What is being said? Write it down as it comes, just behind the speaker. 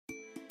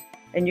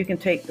and you can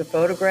take the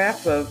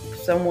photograph of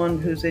someone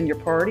who's in your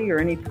party or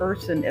any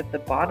person at the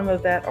bottom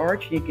of that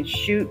arch, and you can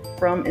shoot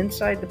from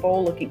inside the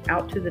bowl looking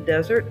out to the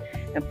desert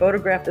and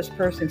photograph this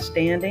person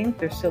standing,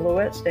 their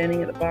silhouette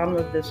standing at the bottom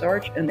of this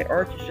arch, and the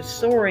arch is just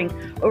soaring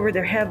over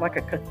their head like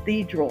a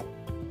cathedral.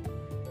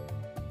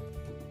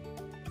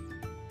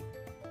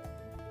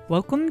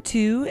 Welcome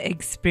to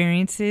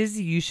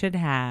Experiences You Should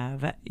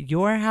Have,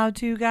 your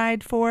how-to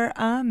guide for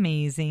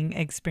amazing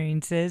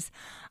experiences.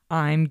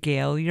 I'm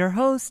Gail, your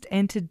host,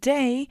 and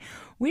today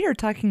we are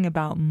talking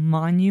about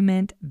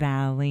Monument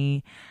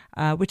Valley,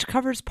 which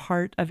covers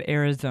part of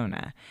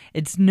Arizona.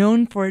 It's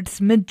known for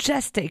its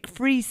majestic,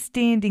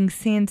 freestanding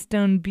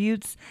sandstone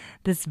buttes,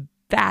 this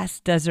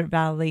vast desert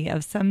valley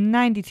of some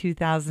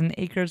 92,000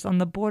 acres on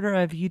the border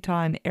of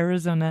Utah and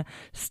Arizona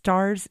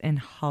stars in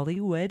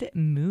Hollywood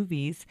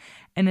movies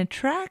and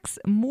attracts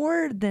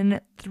more than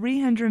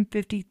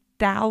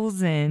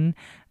 350,000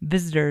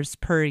 visitors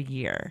per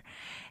year.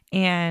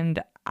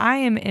 And I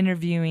am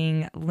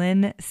interviewing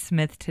Lynn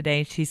Smith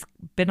today. She's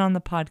been on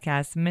the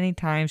podcast many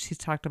times. She's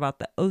talked about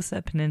the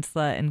Osa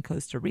Peninsula in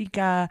Costa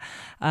Rica,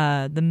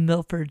 the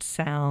Milford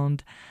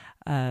Sound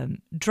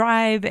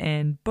drive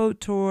and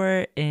boat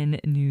tour in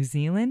New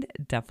Zealand.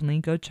 Definitely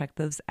go check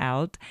those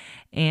out.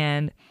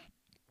 And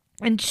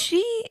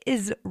she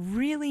is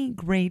really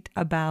great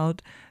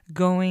about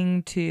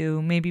going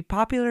to maybe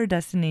popular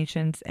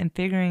destinations and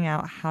figuring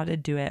out how to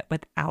do it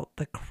without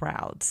the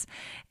crowds.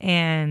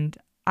 And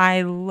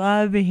I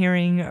love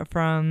hearing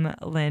from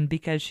Lynn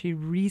because she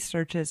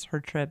researches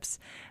her trips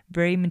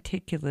very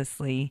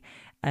meticulously,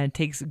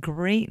 takes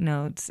great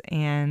notes,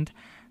 and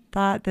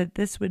thought that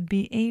this would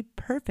be a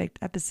perfect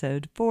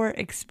episode for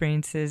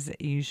Experiences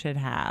You Should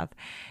Have.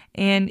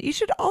 And you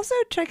should also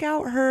check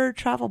out her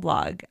travel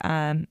blog.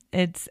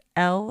 It's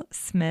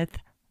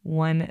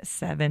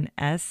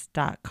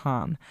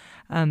lsmith17s.com.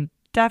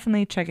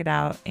 Definitely check it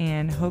out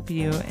and hope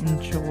you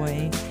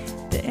enjoy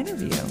the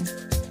interview.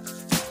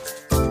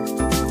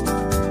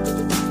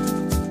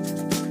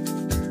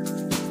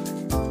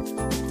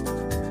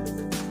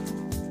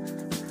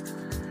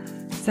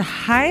 So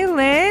hi,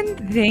 Lynn.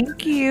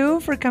 Thank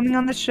you for coming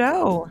on the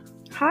show.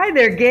 Hi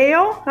there,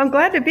 Gail. I'm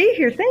glad to be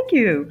here. Thank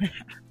you.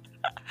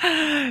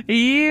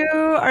 You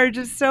are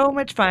just so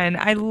much fun.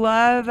 I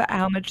love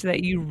how much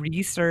that you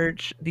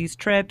research these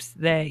trips,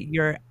 that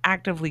you're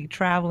actively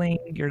traveling,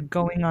 you're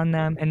going on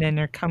them, and then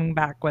you're coming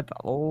back with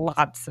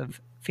lots of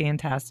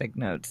fantastic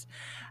notes.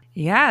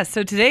 Yeah,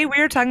 so today we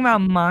are talking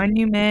about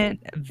Monument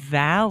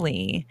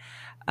Valley.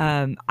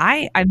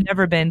 I've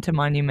never been to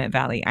Monument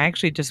Valley. I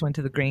actually just went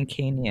to the Grand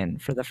Canyon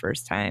for the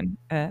first time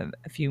a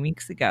few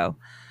weeks ago.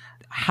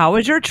 How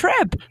was your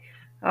trip?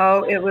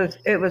 Oh, it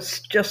was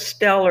just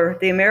stellar.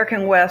 The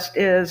American West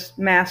is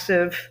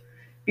massive,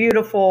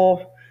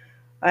 beautiful,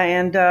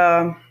 and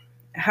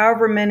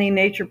however many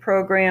nature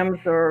programs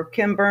or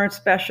Ken Burns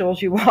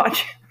specials you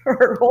watch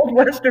or old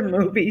Western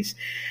movies,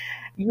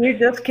 you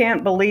just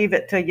can't believe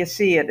it till you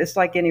see it. It's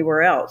like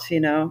anywhere else,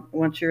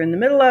 once you're in the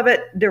middle of it,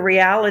 the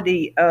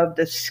reality of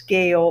the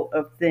scale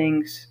of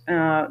things,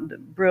 the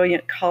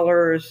brilliant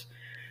colors,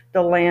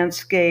 the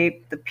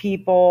landscape, the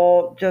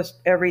people,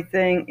 just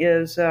everything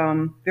is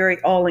very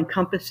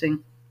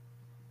all-encompassing.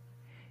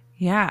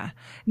 Yeah.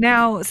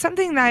 Now,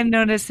 something that I've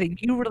noticed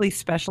that you really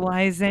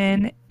specialize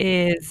in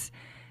is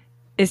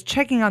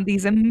checking out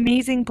these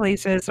amazing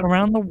places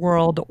around the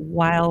world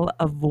while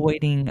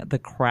avoiding the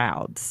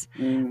crowds.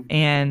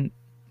 And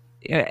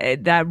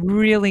that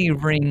really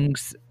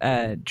rings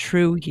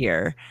true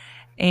here.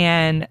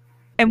 And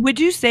would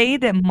you say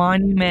that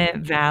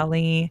Monument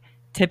Valley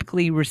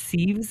typically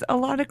receives a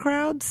lot of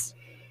crowds?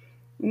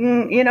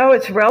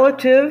 It's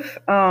relative,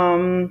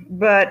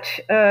 but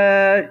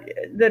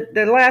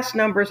the last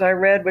numbers I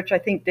read, which I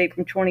think date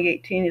from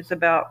 2018, is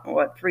about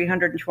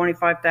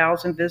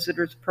 325,000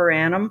 visitors per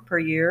annum per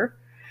year,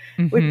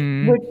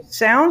 which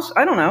sounds,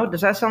 I don't know,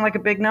 does that sound like a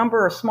big number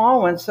or a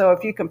small one? So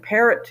if you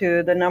compare it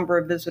to the number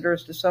of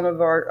visitors to some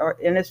of our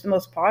and it's the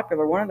most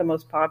popular, one of the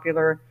most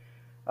popular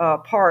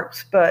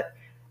parks, but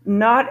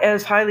not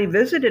as highly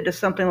visited as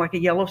something like a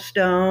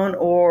Yellowstone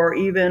or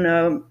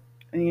even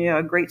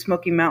Great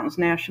Smoky Mountains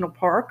National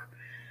Park.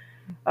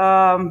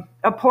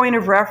 A point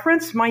of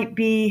reference might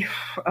be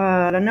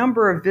the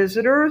number of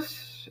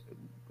visitors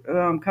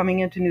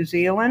coming into New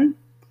Zealand.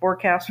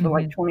 Forecast for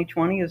like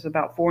 2020 is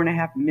about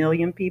 4.5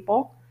 million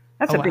people.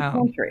 That's a big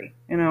country,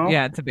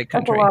 Yeah, it's a big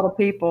country. That's a lot of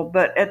people.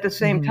 But at the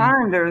same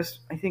time, I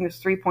think it's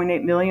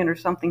 3.8 million or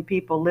something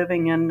people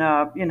living in,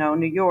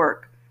 New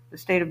York, the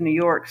state of New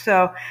York.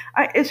 So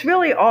it's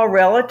really all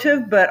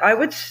relative, but I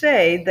would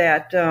say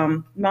that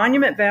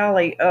Monument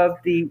Valley of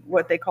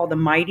what they call the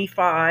Mighty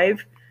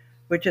Five,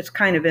 which is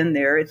kind of in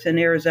there. It's in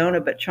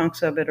Arizona, but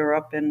chunks of it are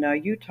up in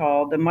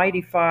Utah. The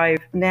Mighty Five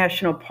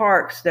national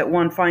parks that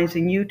one finds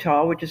in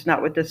Utah, which is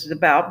not what this is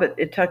about, but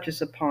it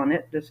touches upon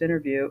it, this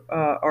interview,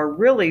 are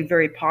really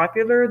very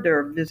popular.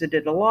 They're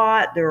visited a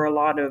lot. There are a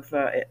lot of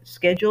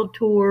scheduled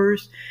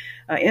tours.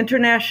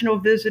 international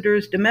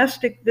visitors,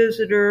 domestic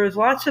visitors,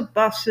 lots of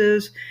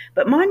buses.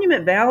 But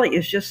Monument Valley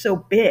is just so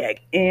big.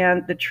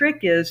 And the trick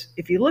is,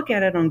 if you look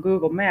at it on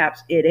Google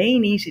Maps, it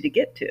ain't easy to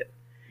get to.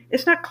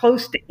 It's not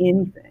close to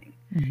anything.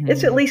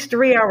 It's at least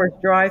 3 hours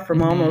drive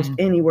from almost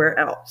anywhere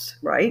else,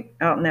 right?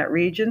 Out in that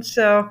region.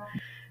 So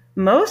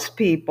most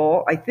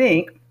people, I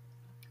think,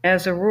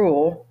 as a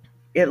rule,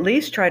 at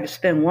least try to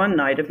spend one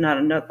night, if not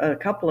a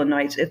couple of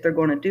nights, if they're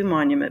going to do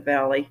Monument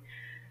Valley.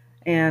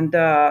 And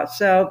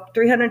so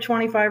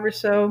 325 or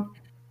so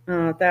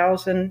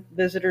thousand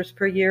visitors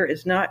per year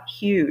is not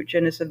huge,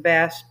 and it's a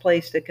vast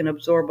place that can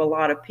absorb a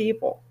lot of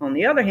people. On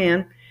the other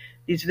hand,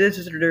 these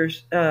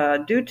visitors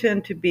do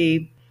tend to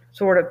be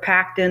sort of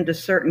packed into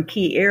certain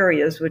key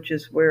areas, which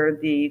is where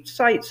the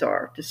sites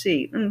are to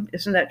see.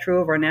 Isn't that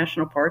true of our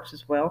national parks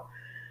as well?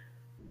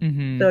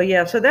 So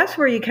yeah, so that's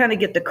where you kind of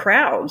get the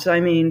crowds.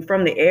 I mean,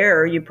 from the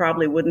air, you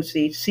probably wouldn't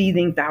see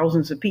seething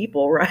thousands of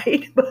people,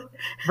 right?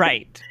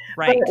 Right.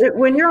 But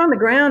when you're on the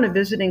ground and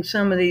visiting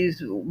some of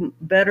these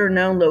better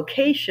known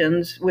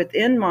locations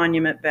within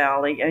Monument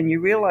Valley, and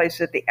you realize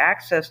that the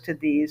access to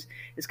these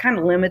is kind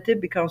of limited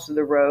because of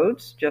the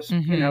roads, just,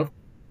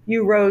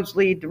 few roads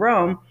lead to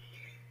Rome,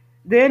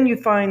 then you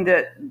find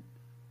that,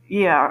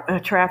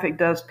 traffic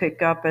does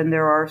pick up, and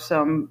there are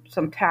some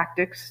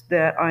tactics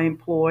that I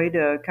employ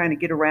to kind of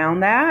get around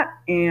that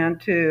and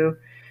to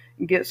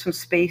get some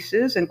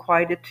spaces and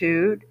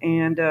quietude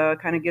and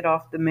kind of get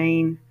off the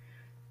main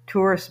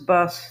tourist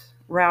bus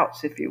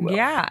routes, if you will.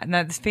 Yeah,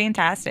 that's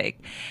fantastic.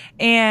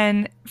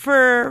 And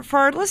for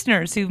our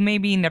listeners who've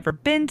maybe never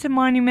been to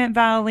Monument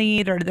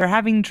Valley, or they're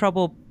having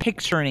trouble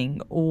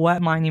picturing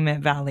what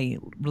Monument Valley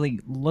really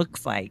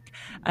looks like,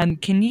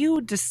 can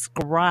you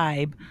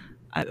describe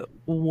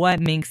what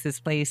makes this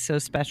place so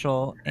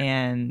special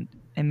and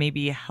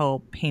maybe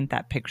help paint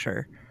that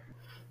picture?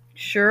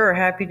 Sure,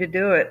 happy to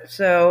do it.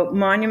 So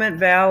Monument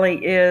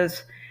Valley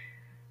is,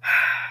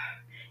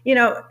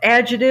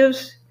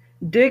 adjectives.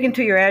 Dig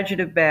into your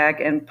adjective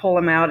bag and pull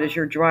them out as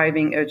you're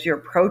driving, as you're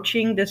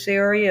approaching this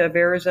area of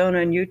Arizona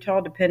and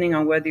Utah, depending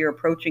on whether you're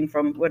approaching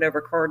from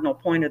whatever cardinal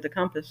point of the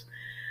compass.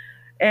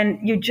 And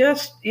you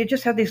just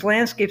have these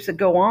landscapes that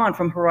go on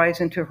from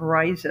horizon to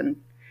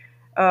horizon.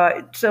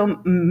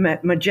 So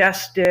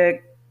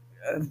majestic,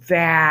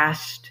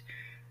 vast,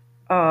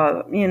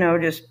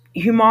 just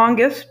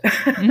humongous,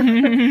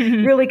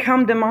 really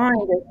come to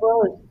mind,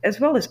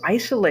 as well as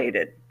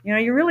isolated.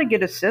 You really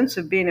get a sense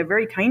of being a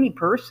very tiny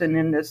person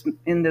in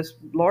this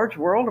large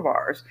world of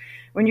ours.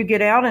 When you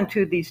get out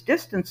into these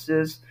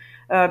distances,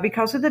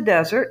 because of the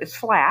desert, it's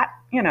flat.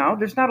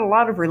 There's not a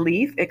lot of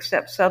relief,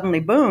 except suddenly,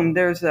 boom,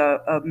 there's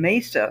a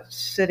mesa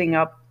sitting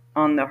up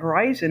on the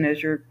horizon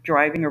as you're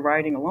driving or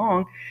riding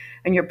along,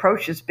 and you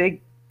approach this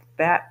big,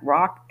 fat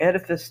rock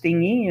edifice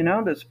thingy,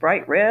 that's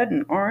bright red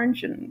and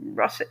orange and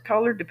russet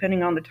color,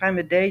 depending on the time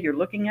of day you're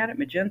looking at it,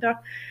 magenta.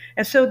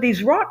 And so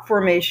these rock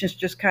formations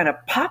just kind of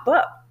pop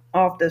up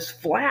off this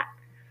flat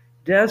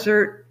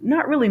desert,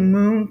 not really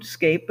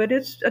moonscape, but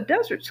it's a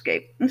desert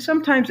scape. And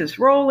sometimes it's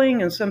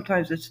rolling and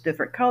sometimes it's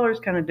different colors,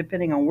 kind of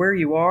depending on where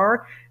you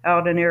are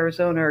out in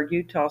Arizona or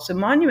Utah. So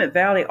Monument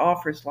Valley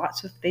offers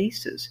lots of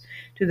faces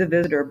to the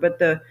visitor, but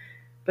the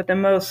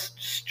most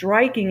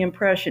striking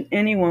impression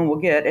anyone will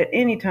get at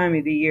any time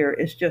of the year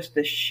is just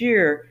the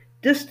sheer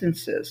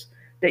distances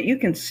that you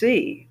can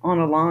see on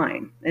a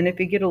line. And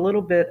if you get a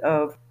little bit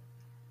of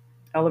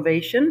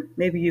elevation,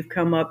 maybe you've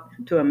come up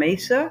to a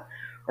mesa,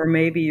 or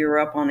maybe you're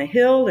up on a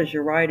hill as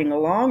you're riding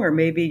along, or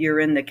maybe you're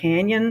in the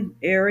canyon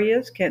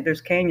areas.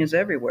 There's canyons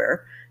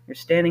everywhere. You're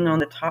standing on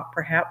the top,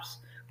 perhaps,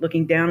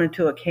 looking down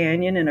into a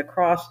canyon and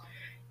across.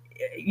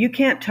 You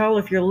can't tell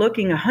if you're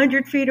looking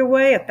 100 feet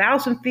away,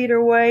 1,000 feet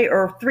away,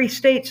 or 3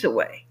 states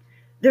away.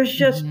 There's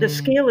just, the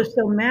scale is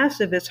so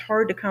massive, it's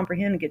hard to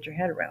comprehend and get your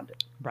head around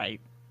it.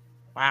 Right.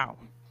 Wow.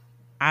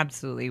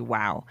 Absolutely.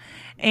 Wow.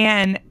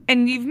 And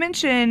you've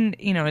mentioned,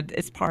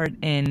 it's part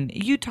in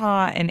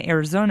Utah and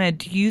Arizona.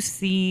 Do you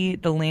see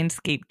the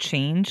landscape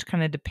change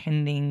kind of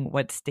depending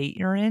what state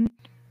you're in?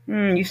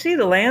 You see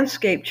the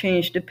landscape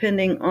change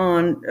depending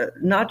on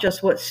not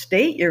just what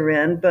state you're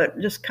in, but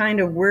just kind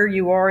of where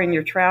you are in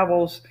your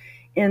travels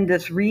in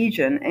this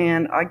region.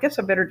 And I guess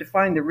I better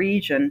define the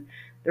region.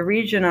 The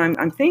region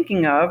I'm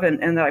thinking of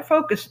and that I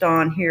focused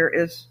on here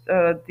is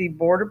the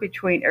border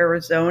between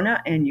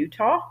Arizona and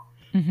Utah.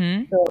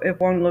 Mm-hmm. So if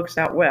one looks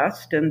out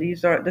west, and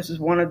this is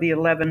one of the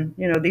 11,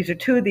 these are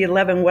 2 of the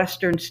 11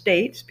 western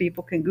states.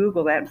 People can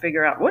Google that and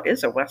figure out what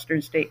is a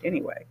western state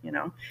anyway,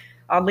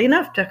 Oddly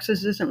enough,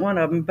 Texas isn't one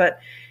of them.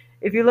 But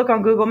if you look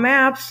on Google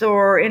Maps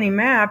or any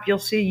map, you'll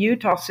see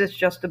Utah sits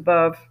just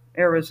above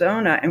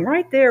Arizona. And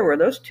right there where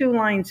those 2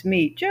 lines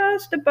meet,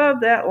 just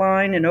above that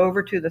line and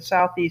over to the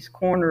southeast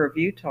corner of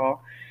Utah,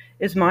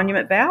 is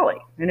Monument Valley.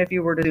 And if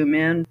you were to zoom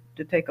in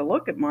to take a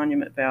look at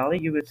Monument Valley,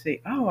 you would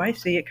see, oh, I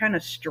see, it kind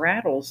of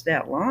straddles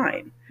that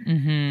line.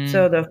 Mm-hmm.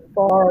 So the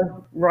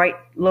far right,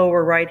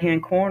 lower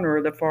right-hand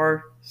corner, the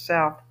far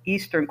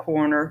southeastern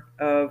corner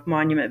of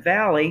Monument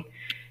Valley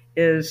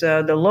is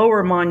the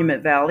lower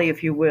Monument Valley,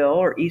 if you will,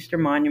 or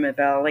Eastern Monument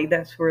Valley.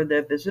 That's where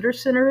the visitor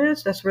center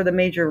is. That's where the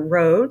major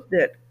road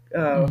that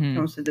Hmm.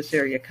 comes to this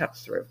area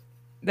cuts through.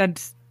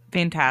 That's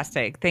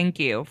fantastic. Thank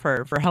you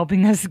for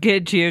helping us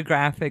get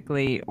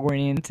geographically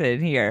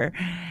oriented here.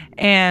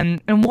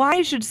 And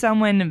why should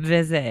someone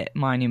visit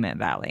Monument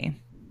Valley?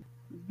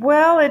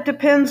 Well, it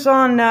depends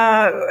on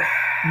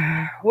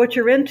Hmm. what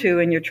you're into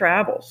in your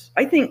travels.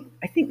 I think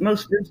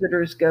most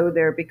visitors go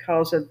there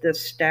because of this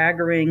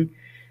staggering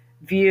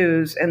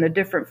views and the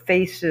different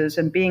faces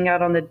and being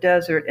out on the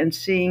desert and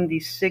seeing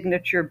these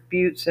signature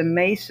buttes and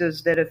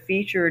mesas that have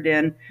featured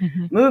in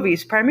Hmm.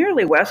 movies,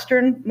 primarily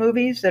Western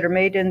movies that are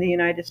made in the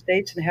United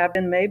States and have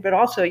been made, but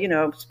also,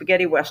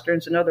 spaghetti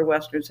Westerns and other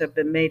Westerns have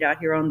been made out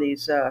here on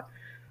these,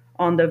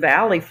 on the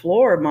valley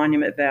floor of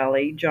Monument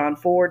Valley. John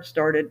Ford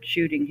started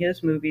shooting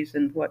his movies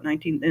in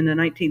in the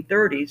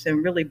 1930s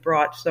and really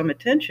brought some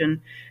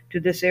attention to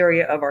this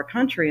area of our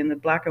country in the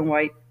black and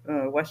white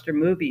Western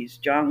movies.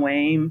 John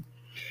Wayne,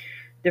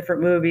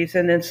 different movies,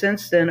 and then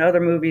since then, other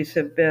movies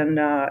have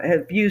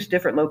used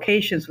different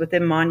locations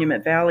within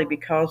Monument Valley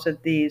because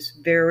of these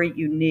very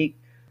unique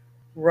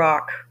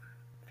rock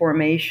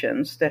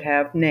formations that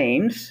have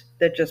names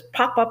that just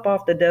pop up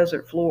off the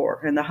desert floor,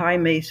 and the high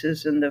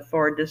mesas and the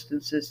far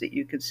distances that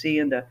you can see,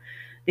 and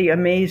the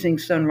amazing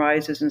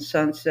sunrises and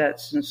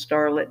sunsets and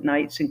starlit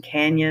nights and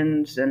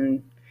canyons.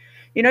 And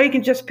you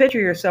can just picture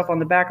yourself on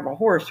the back of a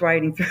horse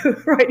riding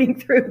through riding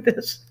through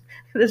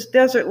this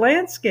desert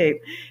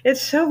landscape.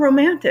 It's so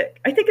romantic.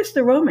 I think it's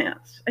the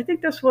romance. I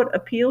think that's what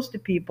appeals to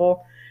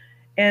people,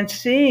 and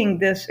seeing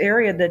this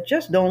area that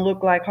just don't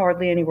look like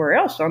hardly anywhere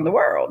else on the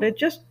world. It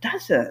just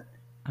doesn't.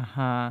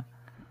 Uh-huh.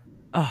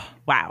 Oh,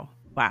 wow.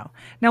 Wow.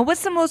 Now,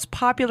 what's the most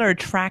popular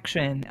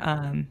attraction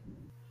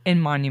in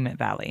Monument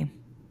Valley?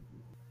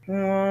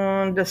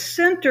 The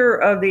center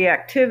of the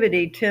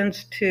activity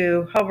tends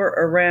to hover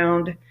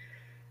around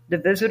the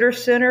visitor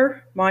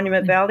center,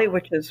 Monument Valley,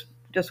 which is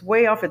just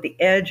way off at the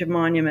edge of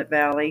Monument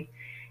Valley.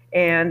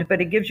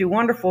 But it gives you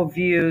wonderful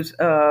views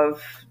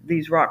of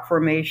these rock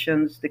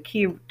formations. The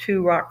key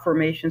two rock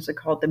formations are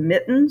called the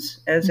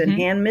mittens, as in Mm-hmm.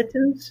 hand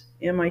mittens,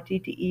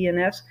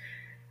 Mittens.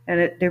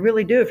 And they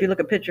really do. If you look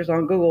at pictures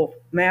on Google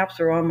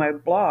Maps or on my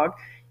blog,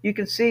 you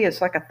can see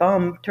it's like a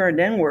thumb turned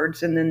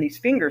inwards and then these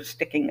fingers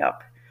sticking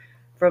up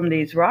from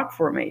these rock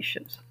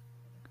formations.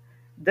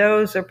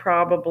 Those are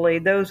probably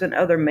those and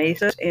other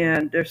mesas.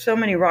 And there's so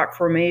many rock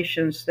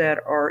formations that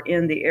are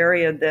in the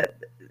area that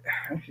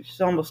it's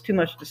almost too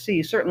much to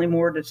see, certainly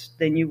more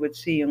than you would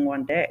see in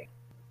one day.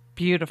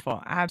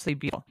 Beautiful. Absolutely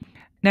beautiful.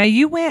 Now,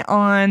 you went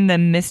on the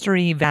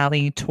Mystery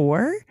Valley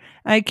tour.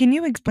 Can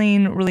you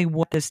explain really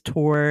what this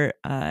tour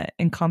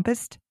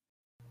encompassed?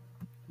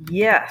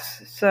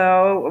 Yes.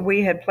 So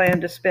we had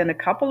planned to spend a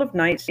couple of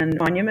nights in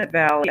Monument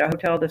Valley, a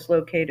hotel that's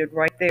located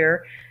right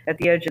there at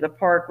the edge of the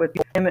park with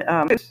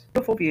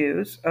beautiful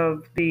views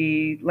of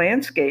the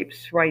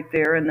landscapes right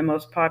there and the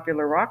most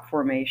popular rock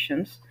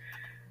formations.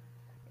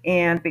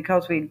 And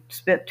because we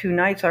spent 2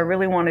 nights, I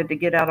really wanted to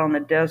get out on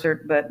the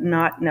desert, but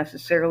not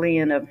necessarily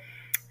in a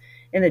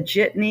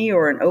jitney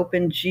or an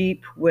open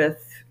jeep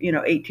with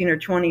 18 or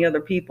 20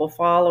 other people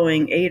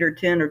following 8 or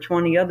 10 or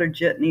 20 other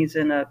jitneys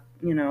in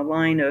a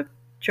line of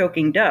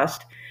choking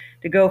dust,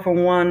 to go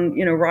from one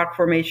rock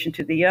formation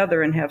to the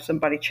other and have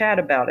somebody chat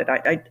about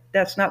it.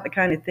 That's not the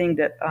kind of thing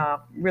that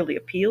really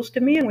appeals to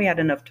me, and we had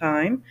enough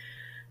time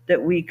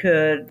that we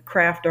could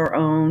craft our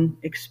own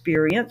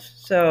experience.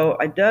 So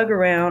I dug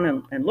around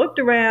and looked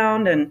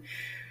around and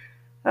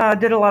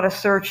did a lot of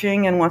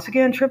searching, and once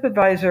again,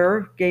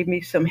 TripAdvisor gave me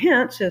some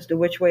hints as to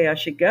which way I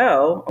should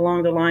go,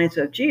 along the lines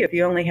of, gee, if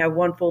you only have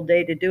one full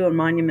day to do in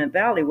Monument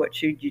Valley, what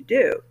should you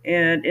do?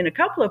 And in a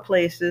couple of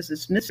places,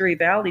 this Mystery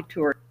Valley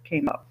tour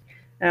came up.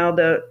 Now,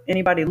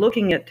 anybody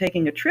looking at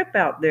taking a trip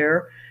out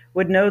there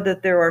would know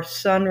that there are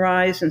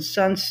sunrise and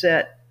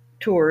sunset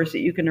tours that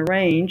you can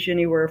arrange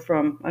anywhere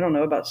from, I don't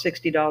know, about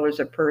 $60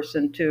 a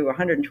person to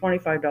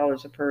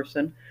 $125 a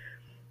person,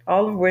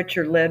 all of which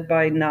are led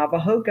by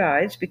Navajo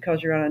guides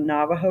because you're on a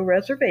Navajo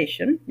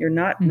reservation. You're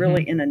not Hmm.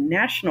 really in a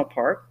national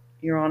park,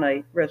 you're on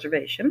a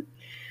reservation.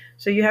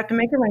 So you have to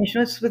make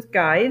arrangements with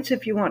guides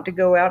if you want to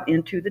go out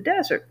into the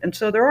desert. And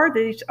so there are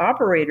these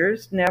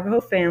operators,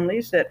 Navajo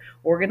families, that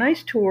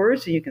organize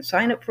tours, and you can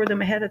sign up for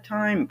them ahead of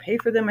time and pay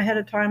for them ahead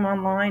of time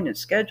online and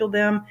schedule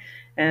them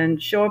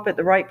and show up at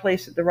the right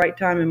place at the right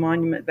time in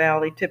Monument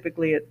Valley,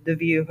 typically at the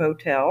View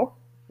Hotel,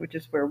 which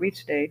is where we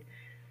stayed,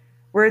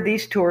 where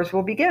these tours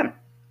will begin.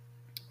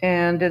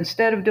 And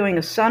instead of doing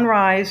a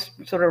sunrise,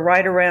 sort of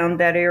right around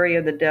that area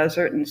of the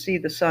desert and see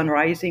the sun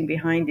rising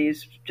behind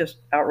these just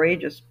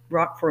outrageous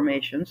rock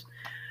formations,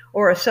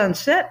 or a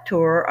sunset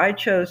tour, I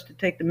chose to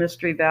take the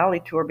Mystery Valley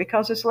tour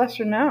because it's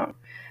lesser known.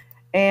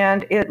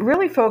 And it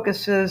really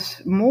focuses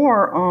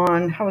more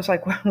on, I was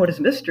like, well, what does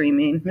mystery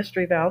mean?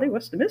 Mystery Valley?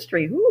 What's the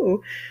mystery?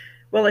 Ooh.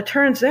 Well, it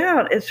turns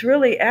out it's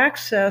really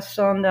access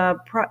on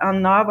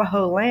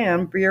Navajo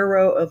land,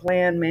 Bureau of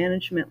Land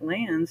Management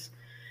lands,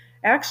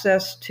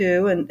 access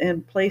to,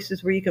 and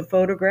places where you can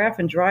photograph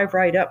and drive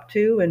right up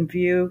to and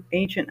view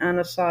ancient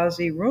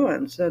Anasazi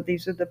ruins. So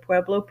these are the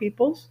Pueblo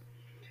peoples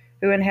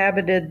who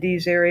inhabited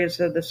these areas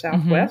of the Mm-hmm.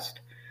 Southwest.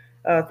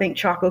 Think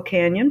Chaco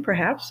Canyon,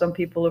 perhaps. Some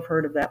people have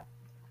heard of that.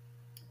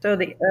 So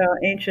the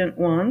ancient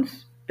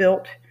ones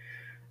built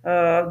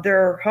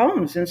their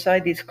homes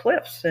inside these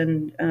cliffs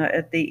and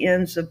at the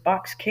ends of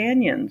box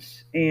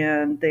canyons,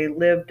 and they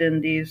lived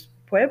in these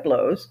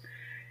pueblos,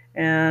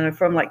 and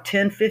from like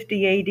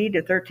 1050 A.D. to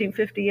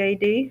 1350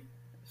 A.D.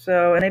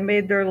 So, and they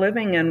made their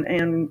living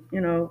and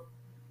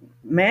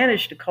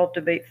managed to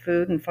cultivate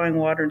food and find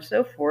water and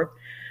so forth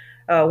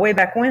way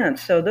back when.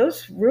 So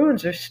those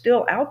ruins are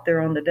still out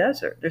there on the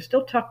desert. They're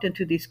still tucked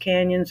into these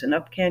canyons and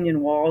up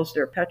canyon walls.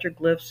 There are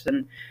petroglyphs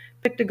and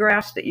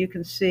pictographs that you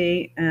can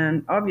see.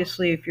 And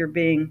obviously, if you're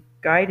being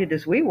guided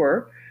as we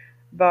were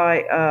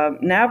by a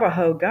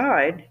Navajo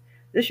guide,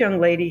 this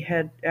young lady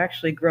had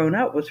actually grown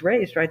up, was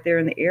raised right there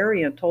in the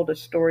area, and told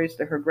us stories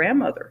that her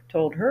grandmother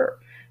told her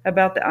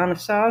about the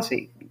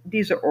Anasazi.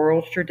 These are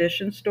oral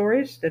tradition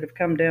stories that have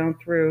come down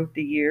through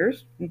the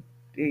years,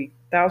 the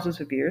thousands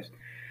of years.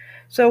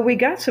 So we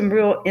got some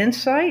real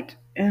insight,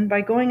 and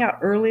by going out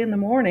early in the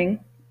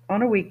morning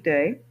on a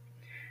weekday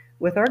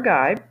with our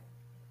guide,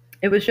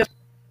 it was just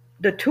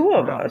the two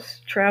of Wow. us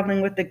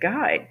traveling with the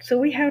guide. So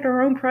we had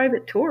our own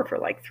private tour for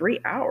like 3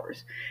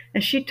 hours.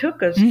 And she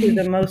took us to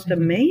the most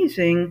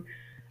amazing.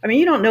 I mean,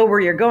 you don't know where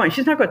you're going.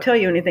 She's not going to tell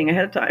you anything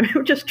ahead of time.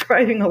 We're just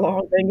driving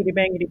along, bangity,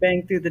 bangity,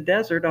 bang through the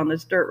desert on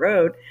this dirt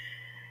road.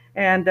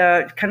 And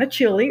kind of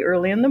chilly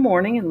early in the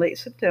morning in late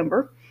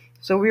September.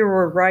 So we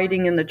were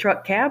riding in the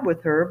truck cab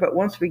with her. But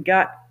once we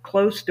got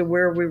close to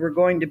where we were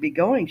going to be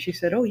going, she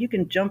said, "Oh, you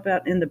can jump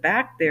out in the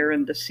back there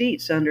in the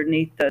seats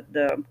underneath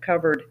the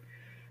covered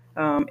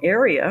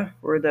area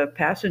where the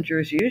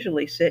passengers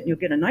usually sit, and you'll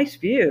get a nice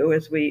view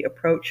as we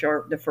approach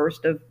the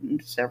first of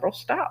several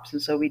stops."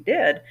 And so we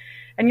did.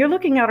 And you're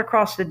looking out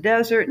across the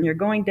desert, and you're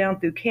going down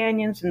through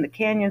canyons, and the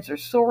canyons are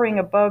soaring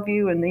above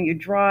you, and then you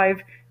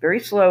drive very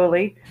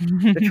slowly.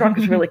 The truck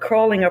is really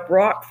crawling up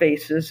rock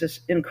faces. It's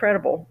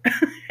incredible.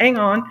 Hang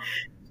on.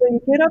 So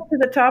you get up to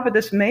the top of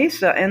this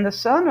mesa, and the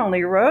sun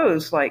only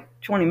rose like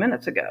 20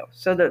 minutes ago.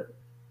 So the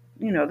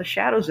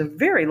shadows are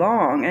very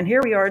long, and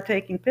here we are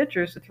taking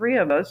pictures, the three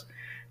of us.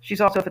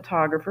 She's also a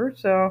photographer.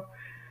 So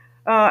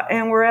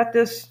and we're at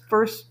this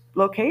first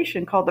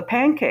location called the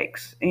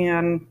Pancakes,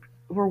 and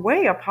we're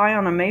way up high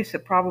on a mesa,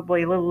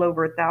 probably a little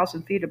over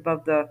 1,000 feet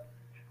above the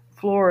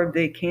floor of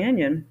the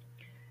canyon,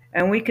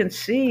 and we can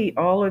see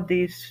all of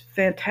these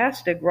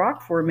fantastic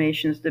rock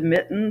formations, the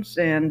mittens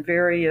and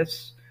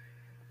various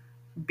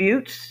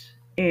buttes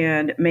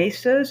and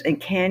mesas and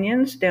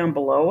canyons down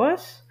below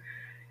us,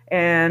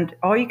 and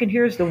all you can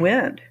hear is the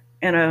wind.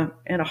 And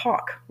a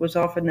hawk was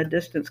off in the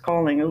distance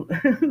calling.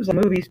 It was a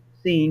movie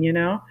scene.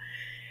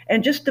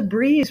 And just the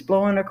breeze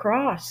blowing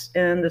across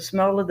and the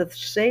smell of the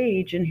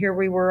sage. And here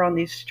we were on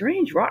these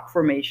strange rock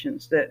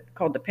formations that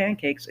called the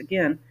Pancakes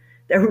again,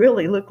 that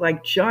really looked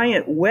like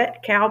giant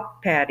wet cow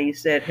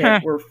patties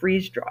that were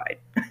freeze dried,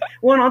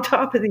 one on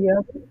top of the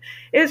other.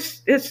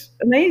 It's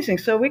amazing.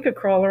 So we could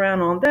crawl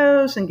around on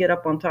those and get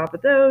up on top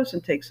of those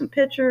and take some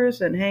pictures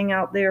and hang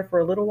out there for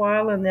a little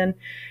while. And then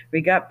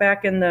we got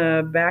back in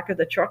the back of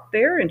the truck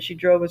there, and she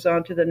drove us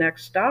on to the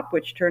next stop,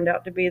 which turned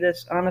out to be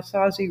this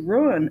Anasazi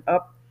ruin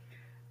up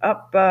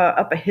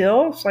a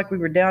hill. It's like we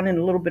were down in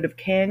a little bit of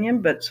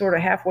canyon, but sort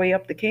of halfway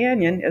up the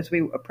canyon as we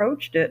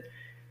approached it,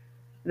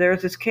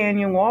 there's this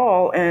canyon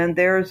wall, and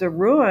there's a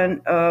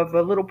ruin of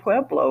a little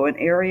pueblo, an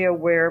area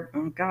where,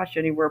 oh gosh,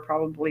 anywhere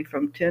probably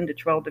from 10 to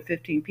 12 to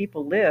 15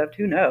 people lived.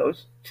 Who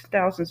knows?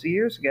 Thousands of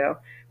years ago,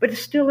 but it's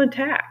still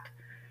intact.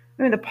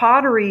 I mean, the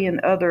pottery and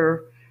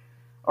other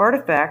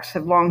artifacts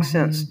have long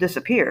since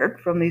disappeared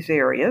from these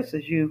areas,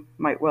 as you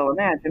might well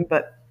imagine,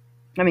 but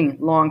I mean,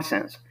 long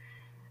since.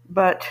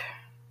 But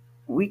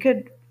we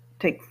could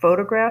take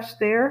photographs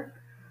there,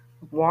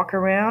 walk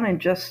around, and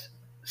just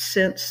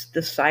sense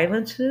the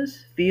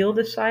silences, feel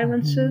the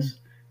silences,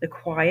 the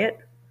quiet,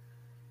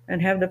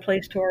 and have the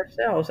place to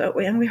ourselves.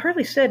 And we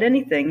hardly said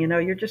anything.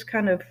 You're just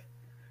kind of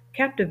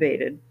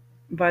captivated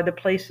by the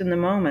place in the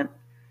moment.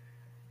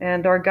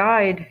 And our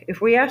guide,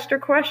 if we asked her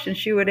questions,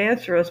 she would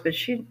answer us, but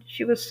she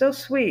was so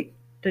sweet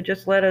to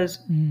just let us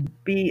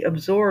be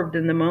absorbed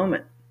in the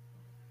moment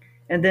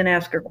and then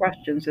ask her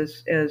questions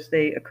as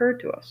they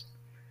occurred to us.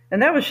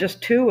 And that was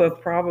just two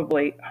of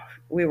probably,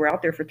 we were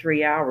out there for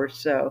 3 hours,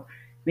 so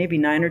maybe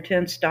 9 or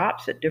 10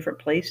 stops at different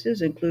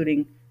places,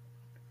 including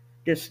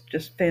this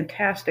just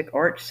fantastic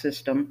arch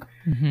system,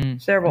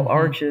 several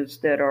arches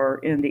that are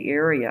in the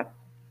area.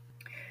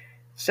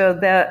 So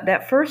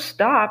that first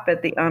stop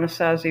at the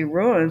Anasazi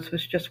ruins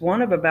was just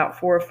one of about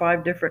 4 or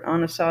 5 different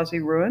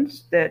Anasazi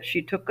ruins that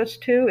she took us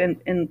to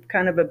in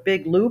kind of a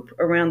big loop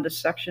around the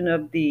section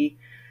of the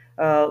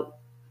uh,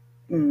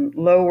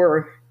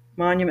 lower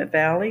Monument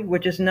Valley,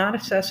 which is not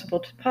accessible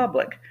to the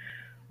public.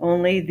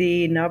 Only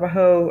the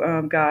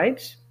Navajo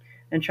guides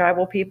and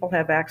tribal people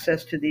have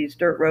access to these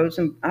dirt roads.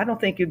 And I don't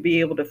think you'd be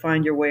able to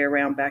find your way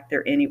around back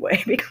there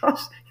anyway,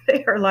 because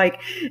they are like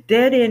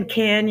dead end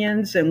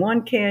canyons, and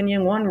one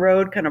canyon, one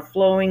road kind of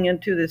flowing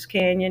into this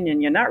canyon,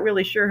 and you're not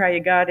really sure how you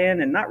got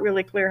in and not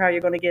really clear how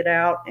you're going to get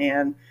out.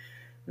 And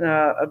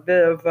a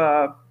bit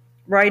of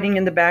riding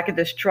in the back of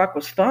this truck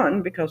was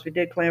fun because we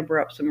did clamber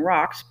up some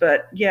rocks.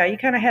 But yeah, you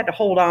kind of had to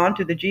hold on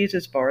to the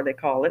Jesus bar, they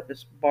call it,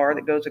 this bar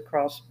that goes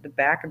across the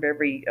back of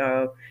every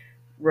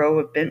row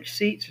of bench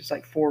seats. There's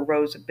like 4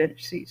 rows of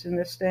bench seats in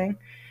this thing.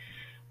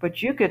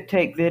 But you could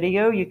take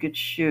video, you could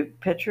shoot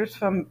pictures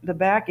from the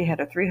back. You had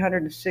a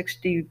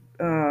 360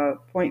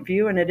 point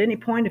view, and at any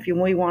point, if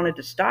we wanted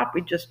to stop,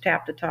 we'd just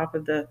tap the top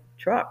of the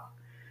truck,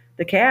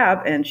 the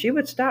cab, and she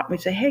would stop.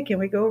 We'd say, hey, can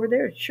we go over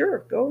there?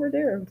 Sure, go over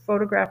there and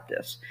photograph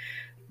this.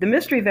 The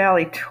Mystery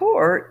Valley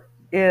tour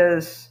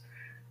is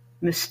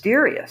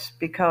mysterious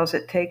because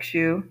it takes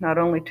you not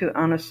only to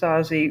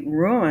Anasazi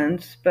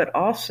ruins, but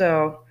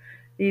also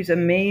these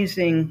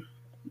amazing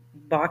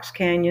box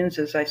canyons,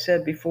 as I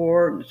said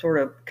before, sort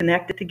of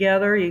connected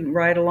together. You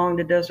ride along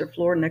the desert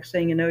floor. Next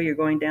thing you know, you're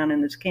going down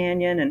in this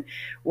canyon and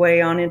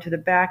way on into the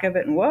back of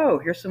it. And whoa,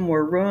 here's some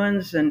more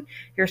ruins, and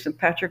here's some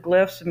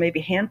petroglyphs and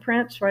maybe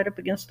handprints right up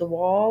against the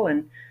wall.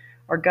 And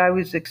our guy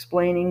was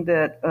explaining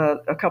that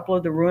a couple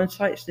of the ruin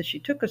sites that she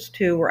took us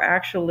to were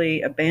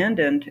actually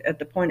abandoned at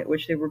the point at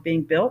which they were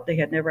being built. They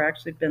had never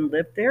actually been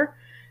lived there.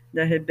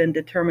 That had been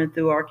determined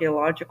through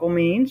archaeological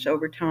means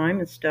over time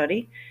and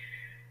study.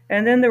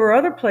 And then there were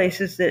other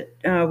places that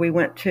we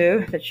went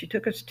to, that she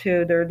took us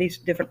to. There are these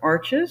different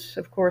arches.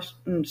 Of course,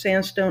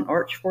 sandstone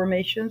arch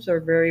formations are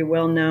very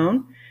well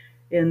known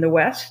in the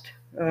West,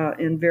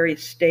 in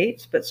various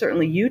states, but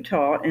certainly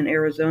Utah and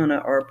Arizona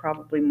are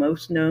probably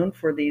most known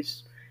for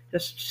these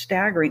just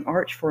staggering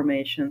arch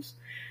formations.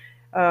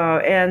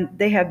 And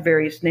they have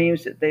various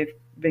names that they've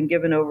been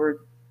given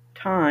over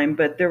time,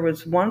 but there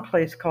was one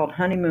place called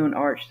Honeymoon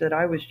Arch that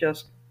I was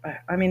just,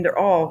 I mean, they're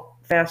all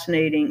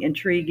fascinating,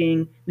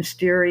 intriguing,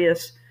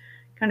 mysterious,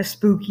 kind of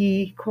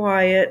spooky,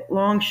 quiet,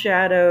 long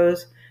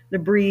shadows, the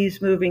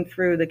breeze moving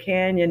through the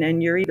canyon,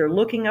 and you're either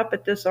looking up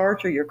at this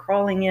arch or you're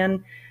crawling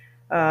in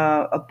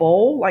a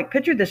bowl. Like,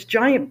 picture this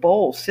giant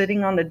bowl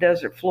sitting on the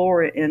desert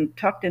floor and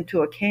tucked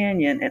into a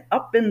canyon, and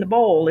up in the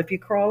bowl, if you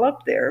crawl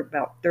up there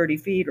about 30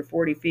 feet or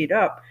 40 feet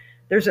up,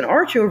 there's an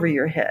arch over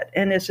your head,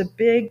 and it's a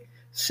big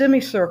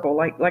semicircle,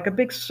 like a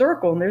big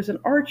circle, and there's an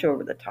arch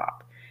over the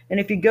top. And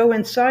if you go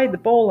inside the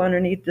bowl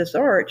underneath this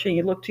arch and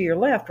you look to your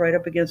left, right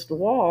up against the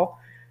wall,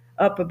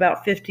 up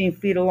about 15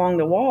 feet along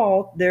the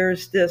wall,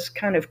 there's this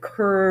kind of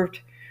curved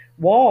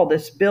wall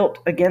that's built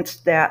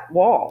against that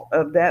wall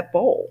of that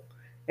bowl.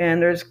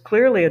 And there's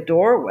clearly a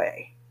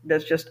doorway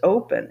that's just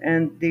open.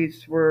 And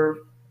these were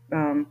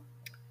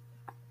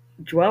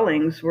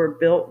dwellings were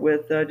built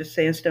with just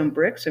sandstone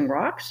bricks and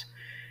rocks.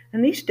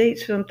 And these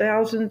dates from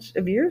thousands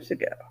of years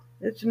ago.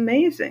 It's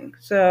amazing.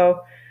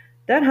 So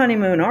that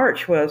Honeymoon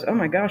Arch was, oh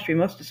my gosh, we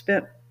must have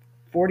spent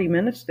 40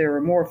 minutes there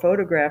or more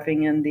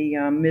photographing in the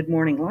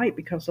mid-morning light,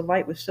 because the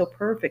light was so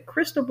perfect.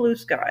 Crystal blue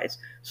skies,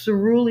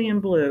 cerulean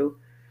blue,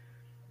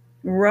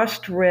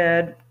 rust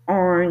red,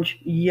 orange,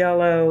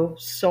 yellow,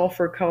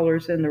 sulfur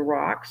colors in the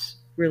rocks,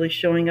 really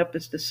showing up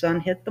as the sun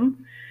hit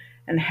them.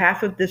 And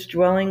half of this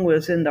dwelling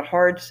was in the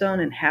hard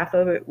sun and half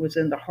of it was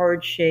in the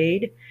hard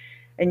shade.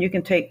 And you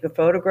can take the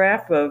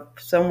photograph of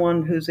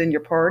someone who's in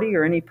your party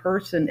or any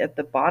person at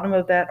the bottom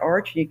of that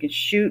arch, and you can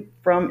shoot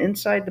from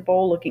inside the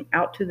bowl looking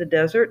out to the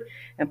desert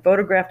and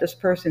photograph this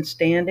person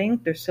standing,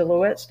 their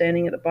silhouette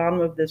standing at the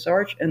bottom of this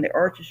arch, and the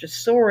arch is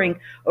just soaring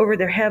over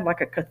their head like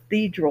a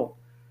cathedral.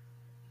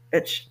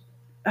 It's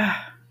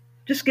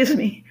just gives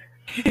me,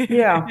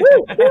 yeah.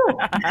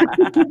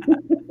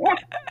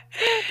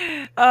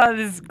 Oh,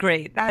 this is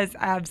great. That is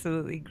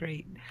absolutely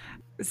great.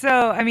 So,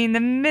 I mean, the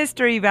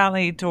Mystery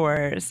Valley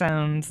tour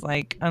sounds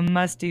like a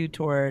must-do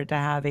tour to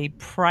have a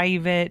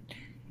private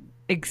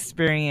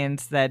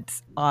experience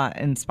that's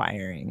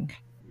inspiring.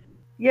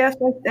 Yes,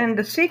 and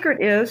the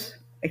secret is,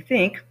 I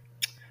think,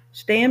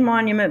 stay in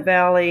Monument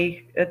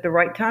Valley at the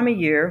right time of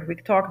year. We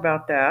could talk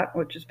about that,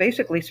 which is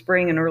basically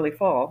spring and early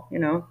fall,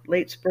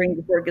 late spring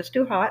before it gets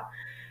too hot,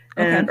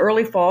 and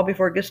early fall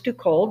before it gets too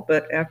cold,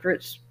 but after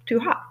it's too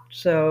hot.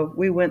 So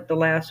we went the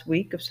last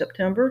week of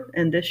September,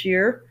 and this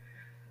year,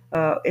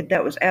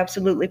 that was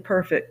absolutely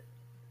perfect,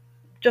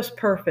 just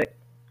perfect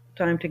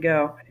time to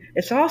go.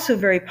 It's also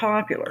very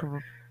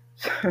popular,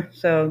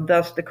 so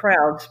thus the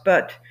crowds.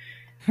 But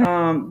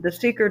the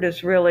secret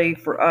is really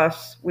for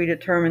us. We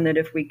determined that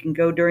if we can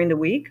go during the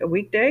week, a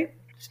weekday,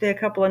 stay a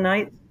couple of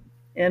nights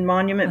in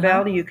Monument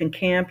Valley, you can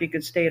camp, you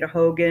can stay at a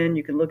Hogan,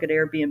 you can look at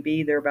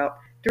Airbnb. There are about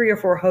 3 or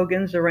 4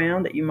 Hogans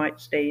around that you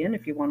might stay in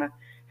if you want to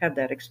have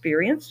that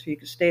experience. You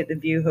can stay at the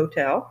View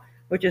Hotel,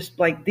 which is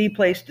like the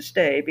place to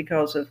stay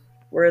because of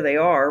where they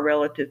are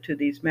relative to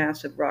these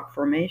massive rock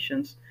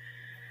formations.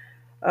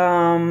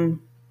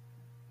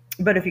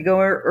 But if you go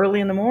early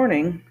in the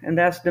morning, and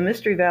that's the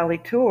Mystery Valley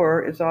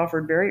tour is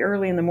offered very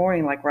early in the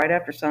morning, like right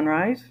after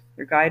sunrise.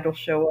 Your guide will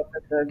show up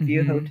at the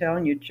View Mm-hmm. Hotel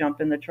and you jump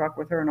in the truck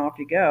with her and off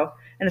you go.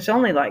 And it's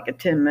only like a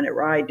 10-minute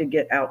ride to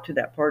get out to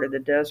that part of the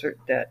desert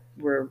that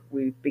where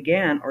we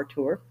began our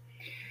tour.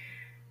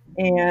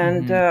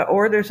 And Mm-hmm.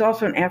 or there's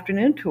also an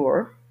afternoon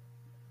tour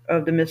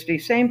of the Misty.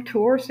 Same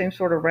tour, same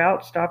sort of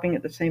route, stopping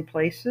at the same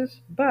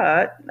places,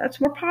 but that's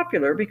more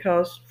popular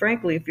because,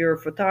 frankly, if you're a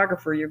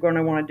photographer, you're going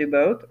to want to do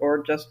both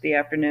or just the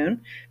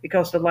afternoon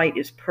because the light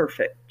is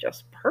perfect,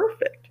 just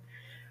perfect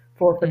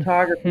for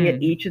photography at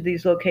Mm-hmm. each of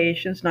these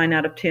locations, 9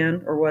 out of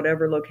 10 or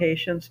whatever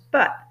locations.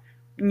 But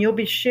you'll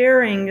be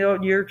sharing,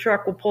 your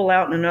truck will pull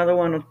out and another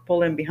one will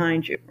pull in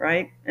behind you,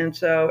 right? And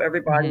so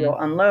everybody Mm-hmm. will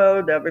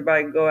unload,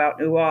 everybody go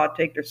out and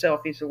take their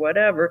selfies or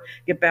whatever,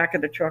 get back in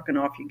the truck and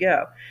off you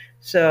go.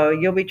 So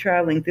you'll be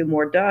traveling through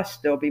more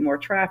dust, there'll be more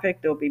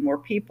traffic, there'll be more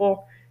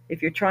people.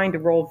 If you're trying to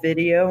roll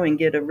video and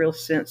get a real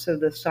sense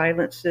of the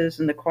silences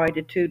and the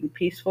quietude and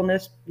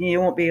peacefulness, you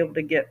won't be able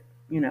to get,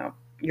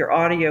 your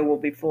audio will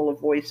be full of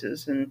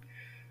voices and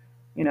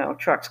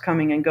trucks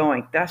coming and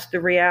going. That's the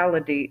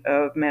reality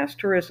of mass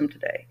tourism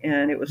today,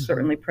 and it was Mm-hmm.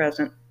 certainly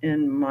present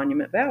in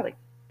Monument Valley.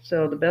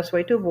 So the best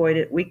way to avoid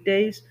it,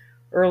 weekdays,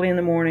 early in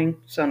the morning,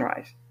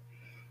 sunrise.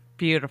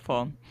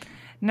 Beautiful.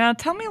 Now,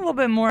 tell me a little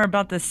bit more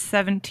about the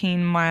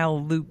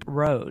 17-mile loop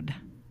road.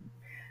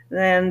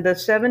 Then the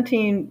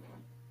 17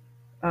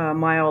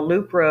 mile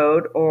loop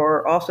road,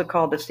 or also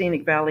called the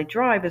Scenic Valley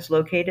Drive, is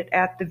located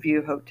at the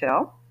View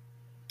Hotel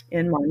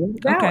in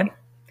Monument Okay. Valley.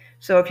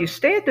 So if you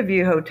stay at the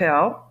View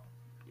Hotel,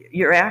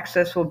 your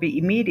access will be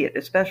immediate,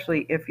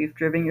 especially if you've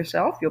driven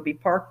yourself. You'll be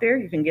parked there.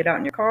 You can get out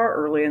in your car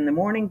early in the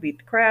morning, beat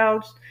the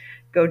crowds,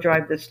 go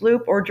drive this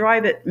loop, or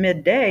drive it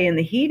midday in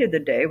the heat of the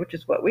day, which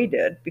is what we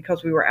did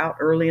because we were out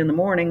early in the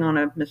morning on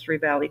a Mystery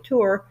Valley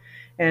tour.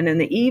 And in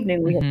the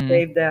evening, we had Mm-hmm.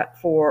 saved that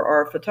for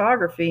our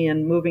photography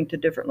and moving to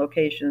different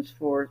locations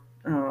for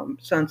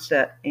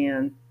sunset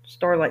and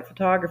starlight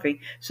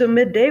photography. So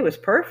midday was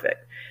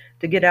perfect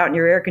to get out in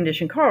your air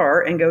conditioned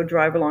car and go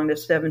drive along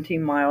this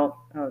 17-mile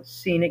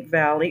Scenic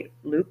Valley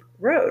Loop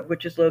Road,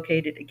 which is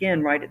located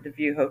again right at the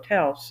View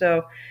Hotel.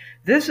 So,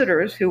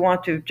 visitors who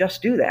want to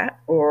just do that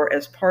or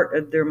as part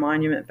of their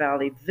Monument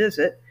Valley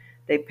visit,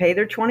 they pay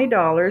their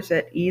 $20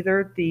 at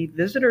either the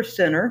visitor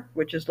center,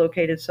 which is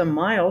located some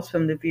miles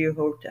from the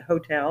View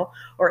Hotel,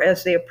 or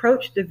as they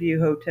approach the View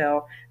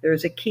Hotel,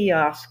 there's a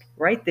kiosk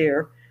right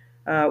there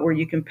where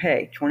you can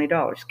pay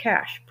 $20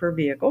 cash per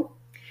vehicle.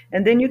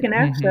 And then you can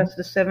Mm-hmm. access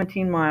the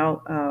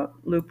 17-mile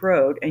loop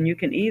road, and you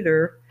can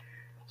either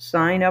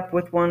sign up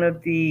with one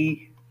of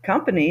the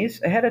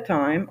companies ahead of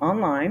time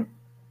online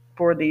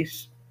for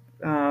these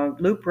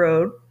loop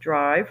road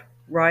drive,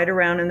 ride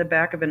around in the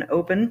back of an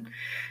open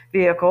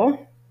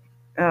vehicle,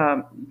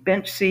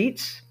 bench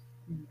seats,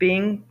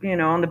 being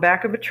on the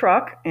back of a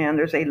truck, and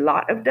there's a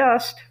lot of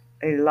dust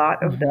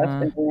Uh-huh.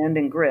 and wind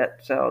and grit.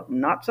 So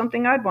not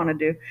something I'd want to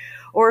do.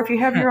 Or if you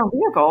have your own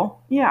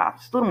vehicle, yeah,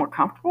 it's a little more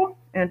comfortable,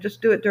 and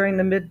just do it during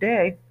the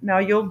midday. Now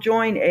you'll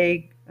join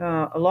a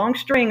long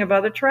string of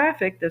other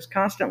traffic that's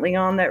constantly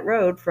on that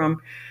road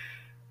from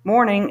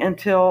morning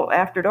until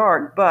after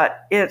dark,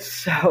 but it's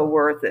so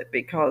worth it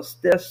because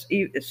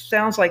it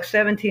sounds like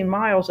 17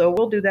 miles. Oh,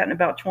 we'll do that in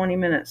about 20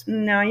 minutes.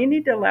 Now you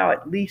need to allow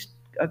at least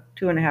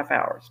 2.5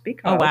 hours Oh,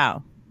 because,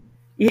 wow.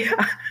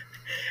 yeah,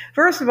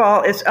 first of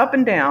all, it's up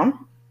and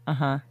down.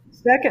 Uh-huh.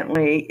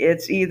 Secondly,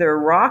 it's either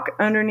rock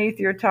underneath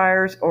your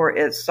tires or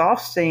it's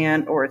soft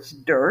sand or it's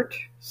dirt,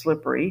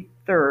 slippery.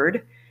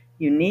 Third,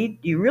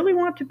 you really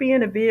want to be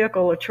in a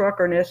vehicle, a truck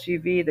or an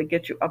SUV that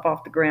gets you up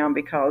off the ground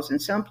because in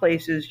some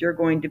places you're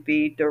going to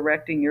be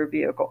directing your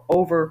vehicle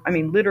over, I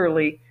mean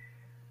literally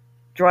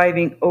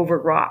driving over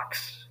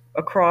rocks,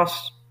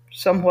 across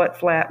somewhat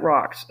flat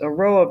rocks, a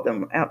row of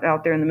them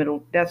out there in the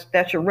middle.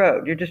 That's your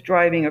road. You're just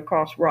driving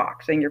across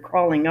rocks and you're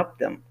crawling up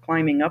them,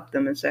 climbing up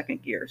them in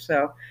second gear.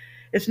 So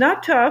it's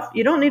not tough.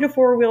 You don't need a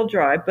four-wheel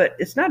drive, but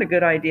it's not a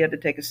good idea to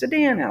take a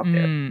sedan out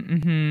there.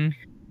 Mm-hmm.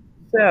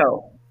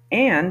 So,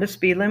 and the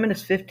speed limit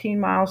is 15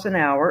 miles an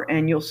hour,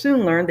 and you'll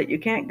soon learn that you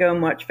can't go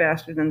much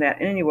faster than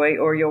that anyway,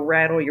 or you'll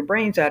rattle your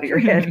brains out of your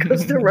head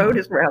because the road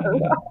is rather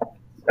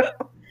rough.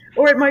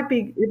 Or it might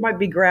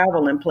be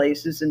gravel in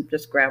places and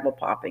just gravel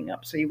popping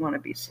up, so you want to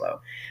be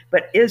slow.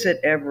 But is it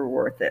ever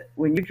worth it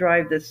when you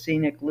drive this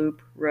scenic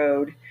loop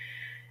road?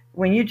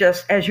 When you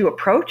just as you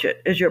approach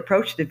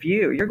the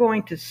view, you're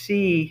going to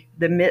see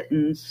the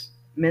Mittens,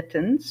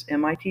 Mittens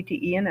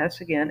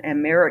again,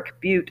 and Merrick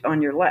Butte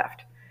on your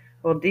left.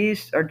 Well,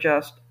 these are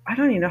just, I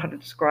don't even know how to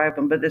describe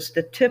them, but it's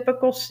the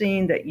typical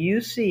scene that you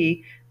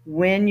see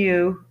when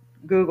you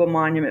Google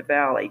Monument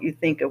Valley. You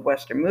think of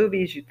Western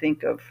movies, you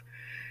think of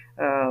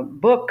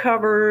book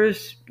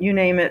covers, you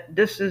name it.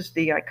 This is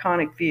the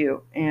iconic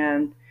view.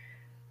 And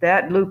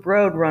that loop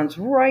road runs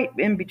right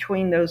in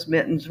between those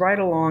mittens, right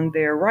along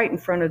there, right in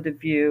front of the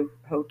View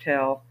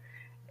Hotel.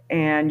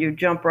 And you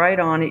jump right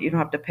on it. You don't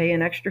have to pay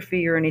an extra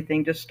fee or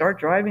anything. Just start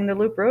driving the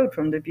loop road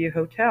from the View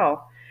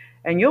Hotel.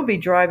 And you'll be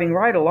driving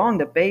right along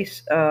the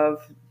base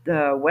of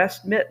the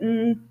West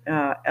Mitten,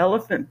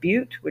 Elephant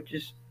Butte, which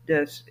is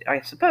this,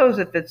 I suppose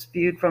if it's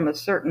viewed from a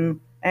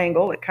certain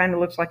angle, it kind of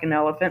looks like an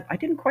elephant. I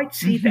didn't quite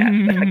see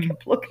that, but I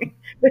kept looking.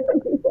 But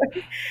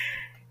anyway,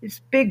 it's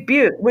Big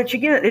Butte, which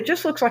again, it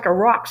just looks like a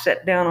rock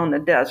set down on the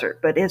desert,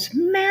 but it's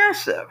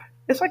massive.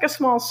 It's like a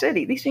small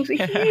city. These things are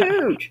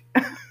huge,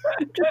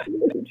 just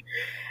huge.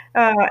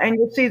 And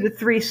you'll see the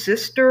Three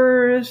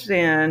Sisters,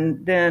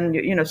 and then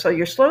so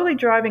you're slowly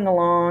driving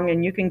along,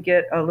 and you can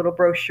get a little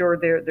brochure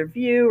there, their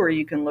view, or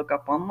you can look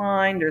up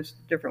online. There's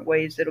different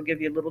ways that'll give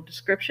you little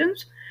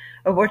descriptions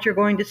of what you're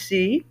going to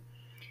see,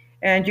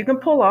 and you can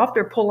pull off.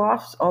 There are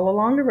pull-offs all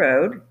along the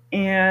road,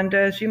 and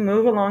as you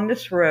move along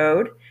this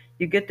road,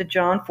 you get to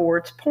John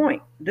Ford's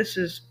Point. This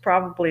is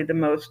probably the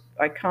most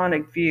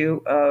iconic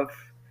view of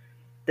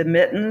the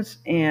Mittens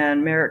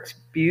and Merrick's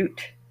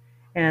Butte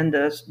and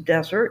the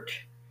desert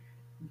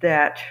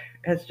that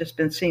has just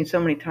been seen so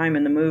many times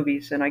in the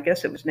movies. And I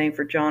guess it was named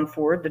for John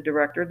Ford, the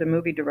director, the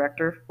movie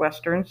director,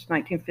 Westerns,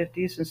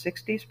 1950s and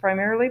 60s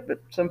primarily, but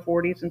some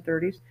 40s and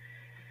 30s.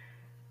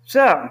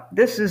 So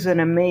this is an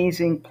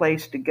amazing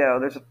place to go.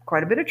 There's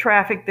quite a bit of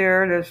traffic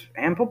there. There's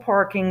ample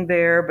parking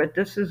there, but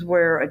this is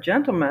where a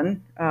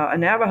gentleman, a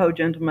Navajo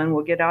gentleman,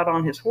 will get out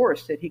on his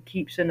horse that he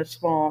keeps in a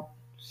small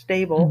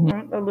stable,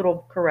 a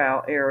little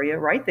corral area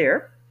right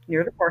there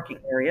near the parking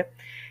area.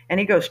 And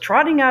he goes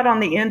trotting out on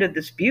the end of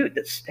this butte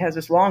that has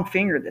this long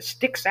finger that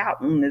sticks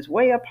out and is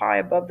way up high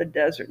above the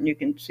desert, and you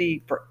can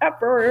see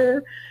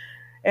forever.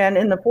 And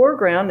in the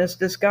foreground is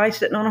this guy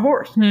sitting on a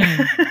horse.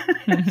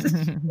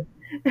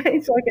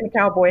 He's like in a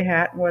cowboy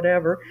hat and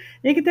whatever.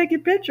 And you can take a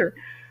picture.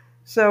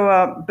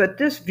 So, but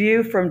this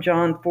view from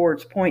John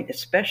Ford's Point,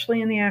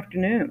 especially in the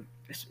afternoon,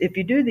 if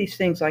you do these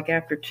things like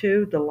after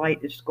 2, the light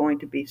is going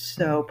to be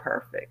so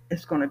perfect.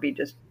 It's going to be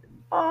just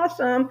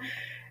awesome.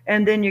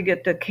 And then you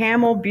get to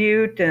Camel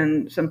Butte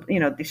and some,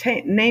 these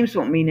names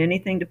won't mean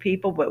anything to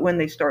people, but when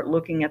they start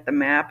looking at the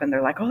map and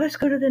they're like, oh, let's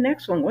go to the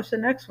next one. What's the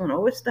next one?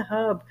 Oh, it's the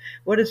Hub.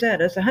 What is that?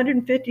 It's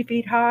 150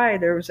 feet high.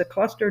 There was a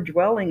cluster of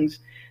dwellings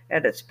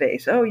at its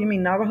base. Oh, you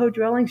mean Navajo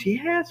dwellings?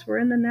 Yes, we're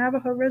in the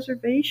Navajo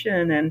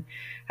reservation. And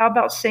how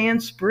about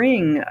Sand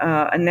Spring,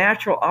 a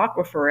natural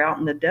aquifer out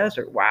in the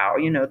desert? Wow,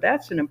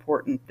 that's an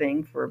important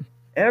thing for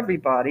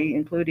everybody,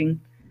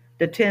 including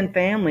the 10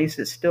 families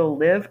that still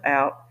live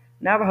out.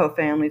 Navajo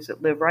families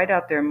that live right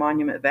out there in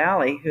Monument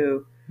Valley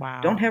who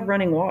don't have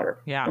running water,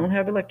 don't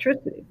have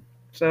electricity.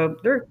 So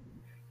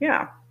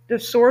the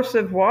source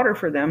of water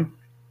for them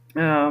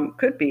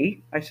could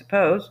be, I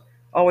suppose,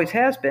 always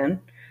has been,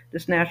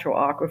 this natural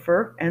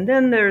aquifer. And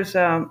then there's,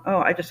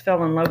 I just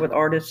fell in love with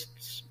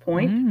Artist's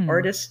Point.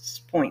 Artist's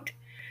Point.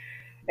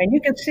 And you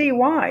can see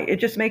why.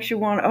 It just makes you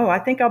want, I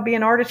think I'll be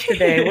an artist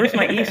today. Where's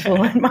my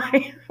easel and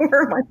where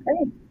are my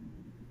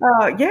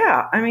paint?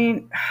 I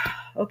mean...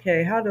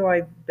 Okay, how do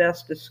I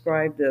best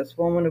describe this?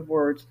 Woman of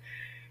words.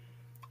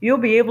 You'll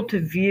be able to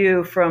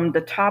view from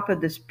the top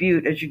of this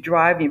butte as you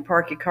drive and you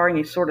park your car and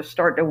you sort of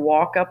start to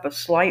walk up a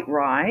slight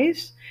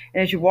rise.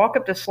 And as you walk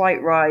up the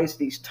slight rise,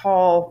 these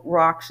tall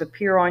rocks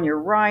appear on your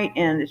right,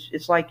 and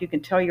it's like you can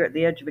tell you're at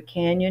the edge of a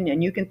canyon.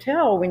 And you can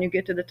tell when you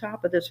get to the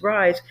top of this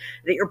rise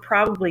that you're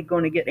probably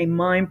going to get a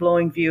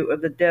mind-blowing view of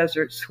the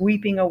desert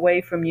sweeping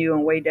away from you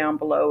and way down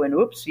below. And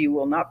oops, you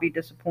will not be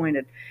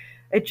disappointed.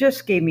 It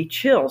just gave me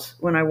chills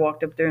when I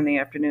walked up there in the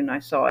afternoon and I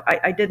saw it.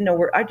 I didn't know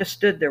where. I just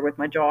stood there with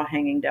my jaw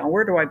hanging down.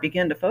 Where do I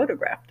begin to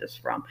photograph this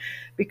from?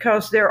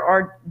 Because there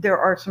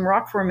are some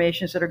rock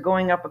formations that are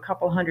going up a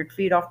couple hundred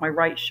feet off my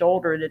right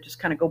shoulder that just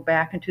kind of go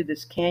back into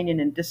this canyon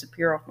and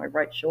disappear off my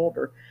right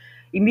shoulder.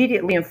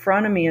 Immediately in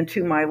front of me and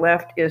to my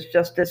left is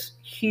just this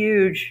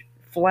huge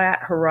flat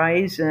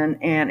horizon,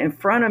 and in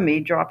front of me,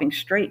 dropping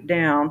straight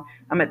down,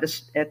 I'm at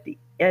the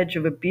edge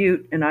of a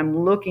butte, and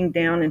I'm looking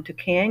down into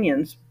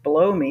canyons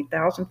below me,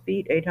 1,000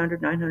 feet,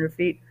 800, 900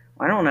 feet.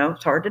 I don't know.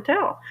 It's hard to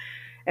tell.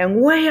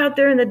 And way out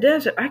there in the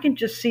desert, I can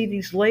just see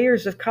these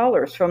layers of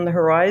colors from the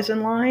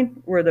horizon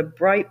line, where the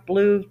bright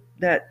blue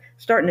that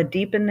starting to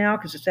deepen now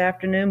because it's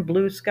afternoon,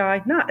 blue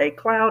sky, not a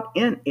cloud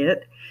in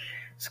it,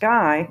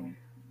 sky.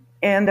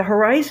 And the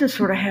horizon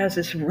sort of has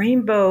this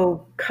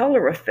rainbow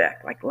color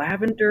effect, like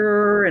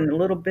lavender and a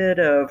little bit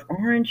of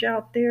orange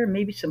out there,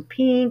 maybe some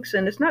pinks.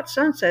 And it's not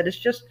sunset. It's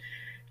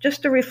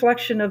just a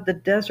reflection of the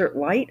desert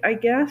light, I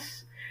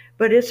guess.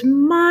 But it's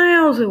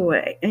miles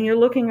away. And you're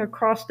looking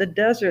across the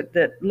desert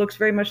that looks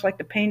very much like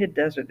the painted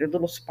desert. There are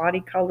little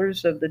spotty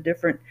colors of the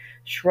different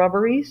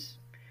shrubberies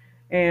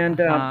and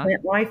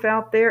plant life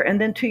out there.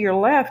 And then to your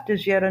left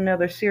is yet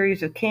another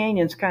series of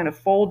canyons kind of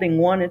folding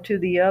one into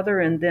the other,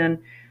 and then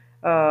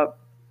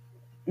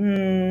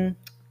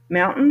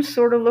mountains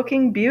sort of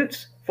looking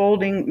buttes,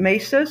 folding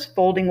mesas,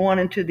 folding one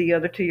into the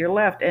other to your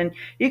left. And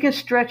you can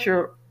stretch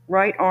your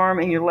right arm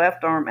and your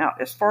left arm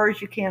out as far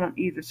as you can on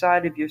either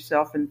side of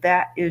yourself, and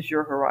that is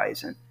your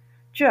horizon.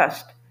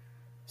 Just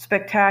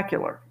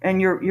spectacular. And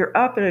you're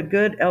up at a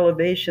good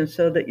elevation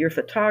so that your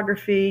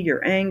photography,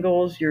 your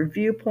angles, your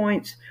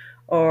viewpoints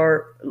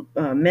are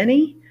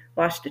many.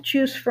 lots to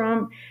choose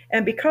from.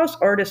 And because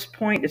Artist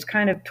Point is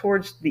kind of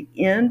towards the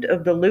end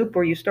of the loop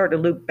where you start to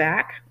loop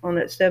back on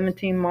that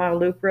 17-mile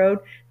loop road,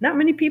 not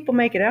many people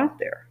make it out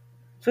there.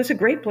 So it's a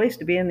great place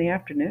to be in the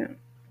afternoon.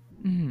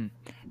 Mm-hmm.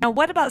 Now,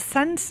 what about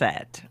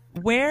sunset?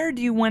 Where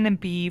do you want to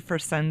be for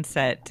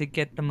sunset to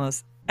get the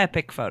most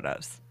epic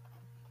photos?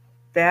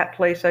 That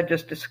place I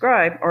just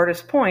described,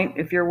 Artist Point,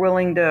 if you're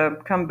willing to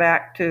come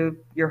back to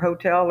your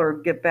hotel or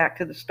get back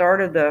to the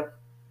start of the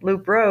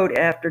loop road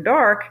after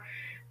dark,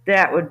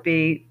 that would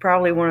be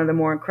probably one of the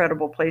more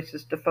incredible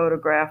places to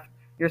photograph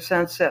your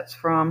sunsets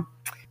from.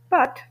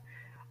 But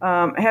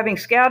having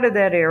scouted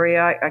that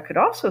area, I could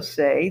also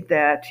say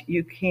that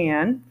you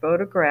can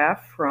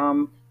photograph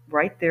from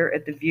right there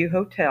at the View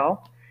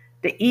Hotel.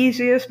 The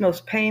easiest,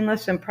 most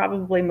painless, and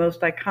probably most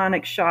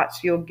iconic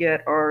shots you'll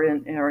get are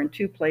in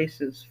two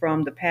places: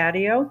 from the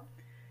patio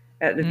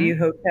at the View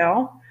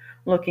Hotel,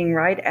 looking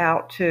right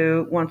out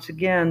to, once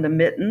again, the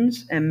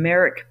Mittens and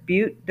Merrick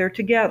Butte. They're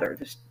together.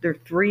 There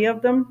are three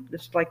of them.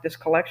 It's like this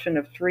collection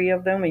of three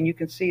of them, and you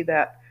can see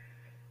that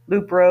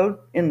loop road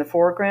in the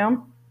foreground,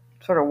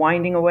 sort of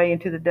winding away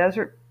into the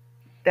desert.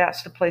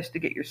 That's the place to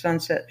get your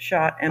sunset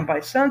shot. And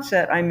by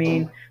sunset, I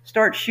mean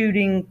start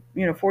shooting,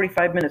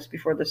 45 minutes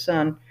before the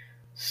sun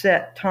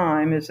set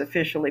time is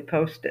officially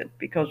posted,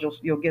 because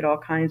you'll get all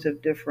kinds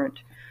of different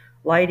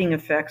lighting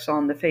effects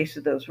on the face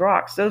of those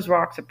rocks. Those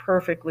rocks are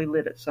perfectly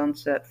lit at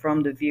sunset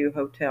from the View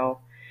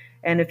Hotel.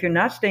 And if you're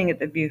not staying at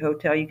the View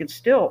Hotel, you can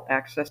still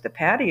access the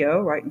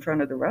patio right in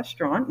front of the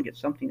restaurant and get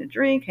something to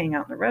drink, hang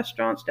out in the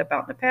restaurant, step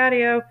out in the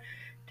patio,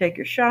 take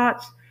your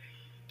shots.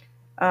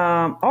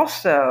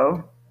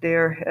 Also,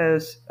 there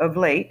has, of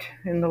late,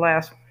 in the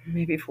last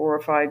maybe 4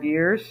 or 5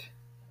 years,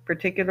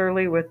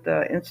 particularly with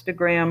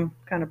Instagram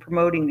kind of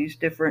promoting these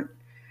different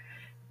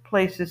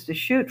places to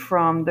shoot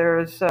from,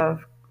 there's a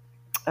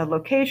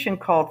location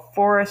called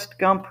Forrest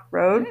Gump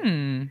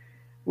Road,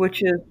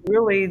 which is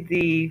really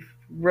the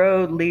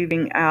road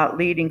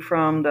leading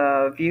from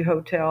the View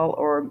Hotel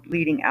or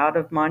leading out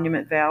of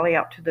Monument Valley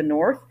out to the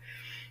north.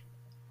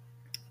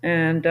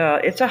 And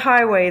it's a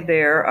highway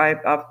there.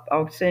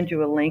 I'll send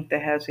you a link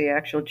that has the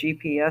actual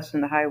GPS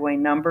and the highway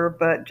number.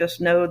 But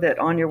just know that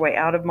on your way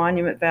out of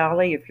Monument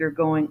Valley, if you're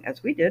going,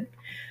 as we did,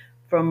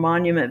 from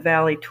Monument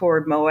Valley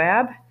toward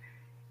Moab,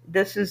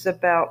 this is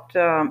about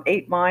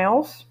 8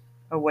 miles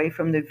away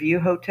from the View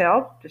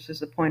Hotel, just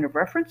as a point of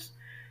reference,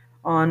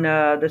 on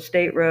the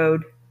state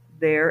road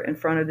there in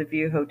front of the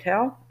View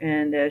Hotel.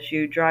 And as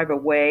you drive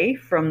away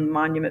from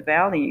Monument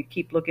Valley, you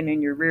keep looking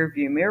in your rear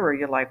view mirror,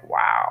 you're like,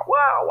 wow,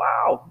 wow,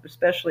 wow,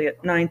 especially at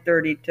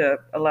 9:30 to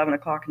 11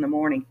 o'clock in the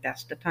morning.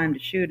 That's the time to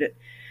shoot it.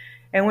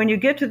 And when you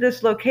get to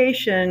this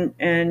location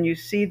and you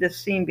see this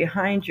scene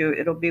behind you,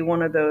 it'll be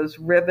one of those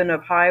ribbon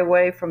of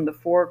highway from the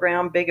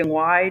foreground, big and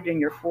wide in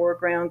your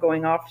foreground,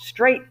 going off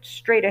straight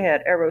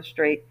ahead, arrow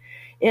straight,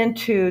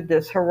 into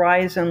this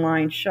horizon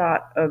line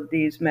shot of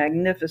these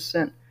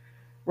magnificent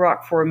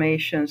rock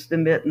formations, the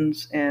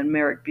Mittens and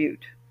Merrick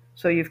Butte.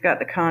 So you've got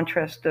the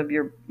contrast of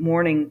your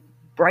morning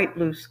bright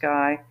blue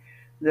sky,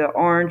 the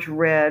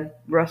orange-red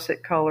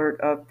russet color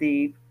of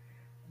the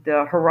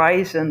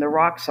horizon, the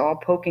rocks all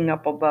poking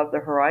up above the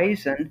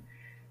horizon.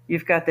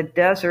 You've got the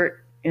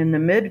desert in the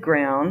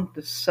midground,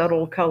 the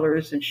subtle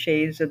colors and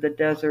shades of the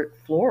desert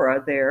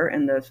flora there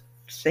and the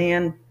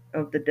sand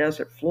of the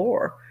desert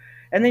floor.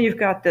 And then you've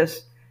got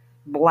this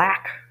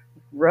black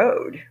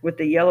road with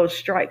the yellow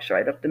stripes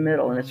right up the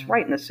middle, and it's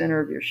right in the center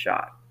of your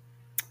shot.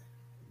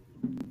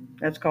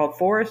 That's called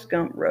Forrest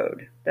Gump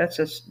Road. That's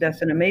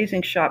an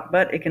amazing shot,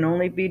 but it can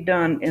only be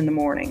done in the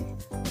morning.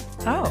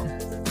 Oh,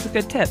 that's a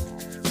good tip.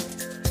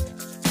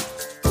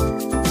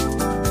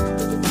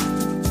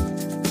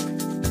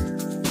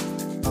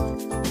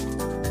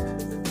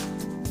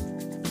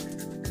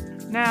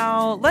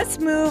 Now, let's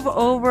move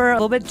over a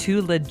little bit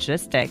to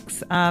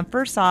logistics.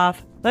 First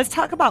off, let's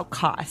talk about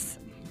costs.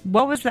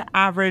 What was the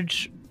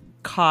average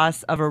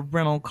cost of a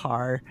rental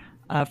car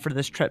for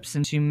this trip,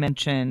 since you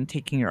mentioned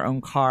taking your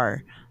own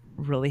car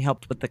really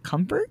helped with the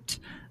comfort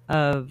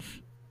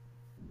of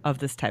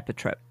this type of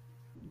trip?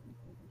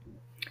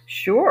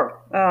 Sure.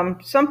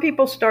 Some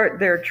people start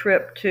their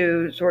trip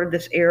to sort of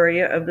this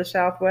area of the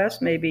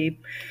Southwest,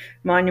 maybe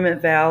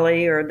Monument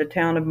Valley or the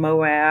town of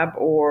Moab,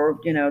 or,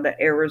 the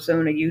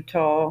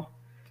Arizona-Utah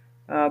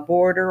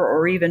border,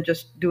 or even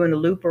just doing a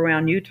loop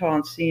around Utah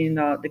and seeing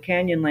the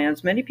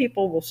Canyonlands. Many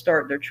people will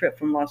start their trip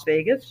from Las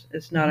Vegas.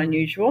 It's not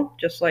unusual,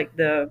 just like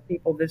the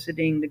people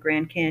visiting the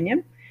Grand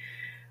Canyon,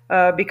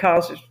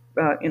 because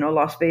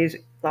Las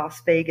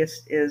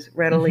Vegas is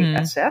readily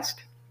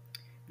accessed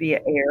via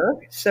air.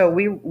 So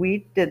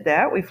we did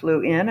that. We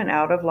flew in and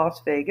out of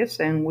Las Vegas,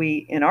 and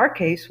in our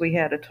case, we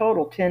had a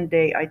total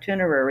 10-day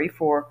itinerary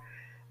for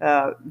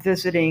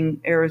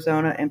visiting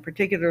Arizona and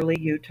particularly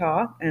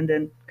Utah, and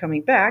then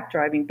driving back.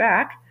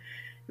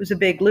 It was a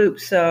big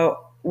loop.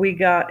 So we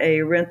got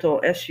a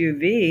rental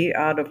SUV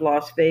out of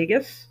Las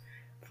Vegas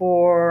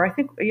for,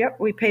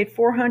 we paid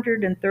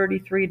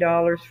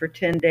 $433 for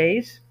 10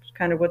 days. It's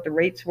kind of what the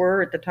rates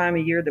were at the time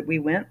of year that we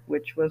went,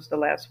 which was the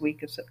last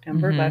week of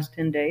September, last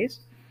 10 days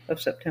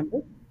of September.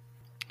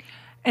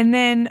 And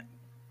then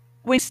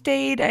when you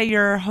stayed at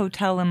your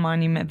hotel in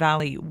Monument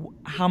Valley,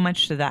 how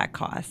much did that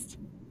cost?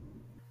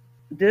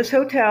 This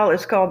hotel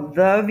is called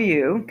The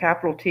View,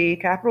 capital T,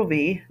 capital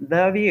V,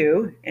 The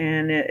View,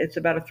 and it's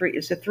about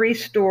it's a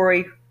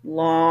 3-story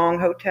long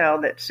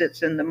hotel that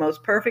sits in the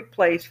most perfect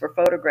place for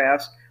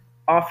photographs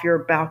off your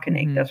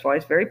balcony. Mm-hmm. That's why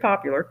it's very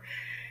popular.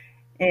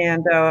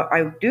 And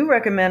I do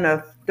recommend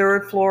a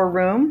 3rd floor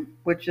room,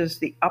 which is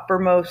the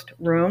uppermost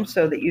room,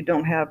 so that you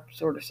don't have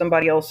sort of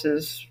somebody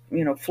else's,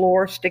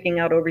 floor sticking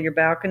out over your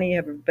balcony. You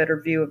have a better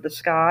view of the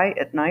sky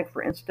at night,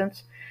 for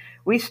instance.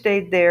 We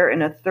stayed there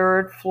in a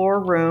 3rd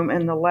floor room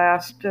in the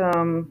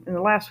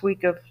last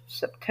week of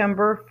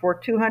September for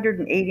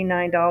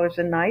 $289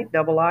 a night,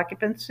 double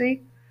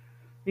occupancy.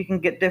 You can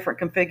get different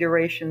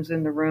configurations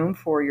in the room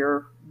for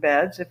your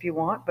beds if you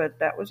want, but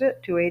that was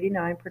it,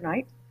 $289 per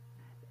night.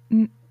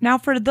 Now,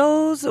 for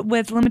those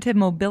with limited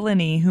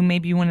mobility who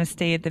maybe want to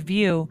stay at the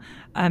View,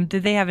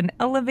 do they have an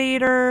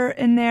elevator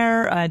in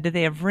there? Do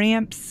they have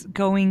ramps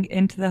going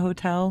into the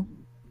hotel,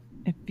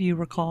 if you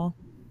recall?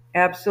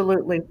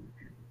 Absolutely.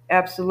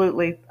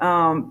 Absolutely.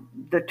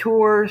 The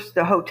tours,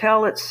 the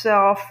hotel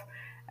itself,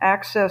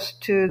 access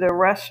to the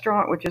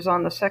restaurant, which is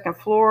on the 2nd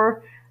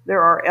floor.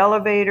 There are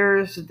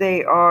elevators.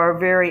 They are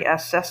very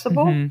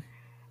accessible. Mm-hmm.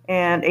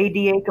 And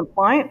ADA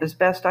compliant as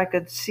best I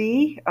could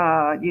see.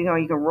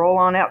 You can roll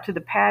on out to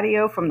the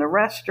patio from the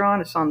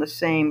restaurant. It's on the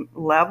same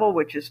level,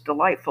 which is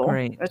delightful.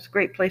 Great. It's a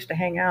great place to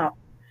hang out.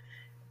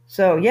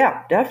 So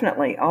yeah,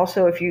 definitely.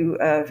 Also,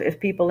 if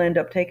people end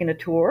up taking a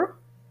tour,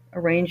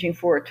 arranging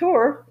for a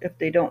tour, if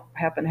they don't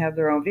happen to have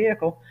their own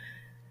vehicle,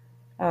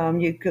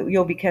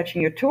 you'll be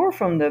catching your tour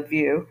from the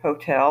View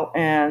Hotel,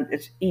 and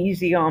it's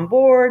easy on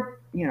board.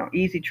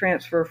 Easy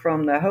transfer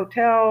from the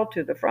hotel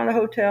to the front of the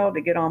hotel to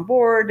get on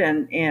board,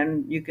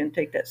 and you can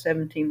take that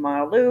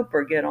 17-mile loop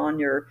or get on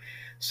your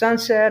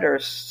sunset or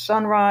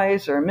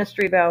sunrise or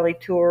Mystery Valley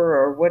tour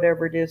or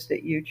whatever it is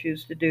that you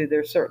choose to do.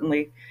 They're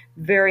certainly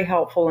very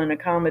helpful in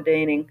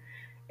accommodating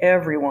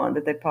everyone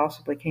that they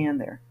possibly can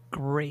there.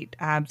 Great.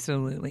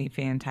 Absolutely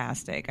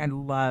fantastic. I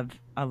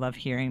love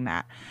hearing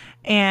that.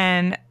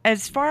 And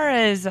as far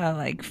as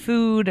like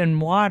food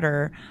and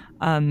water,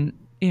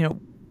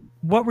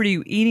 what were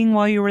you eating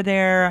while you were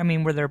there? I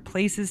mean, were there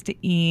places to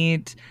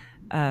eat?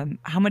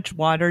 How much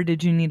water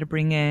did you need to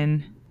bring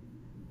in?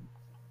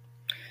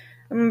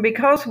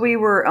 Because we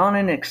were on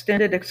an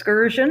extended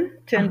excursion,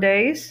 10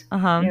 days,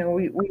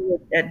 we were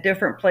at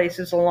different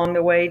places along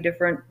the way,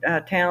 different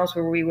towns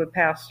where we would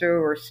pass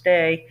through or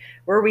stay.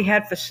 Where we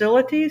had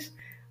facilities,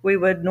 we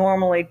would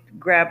normally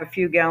grab a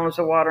few gallons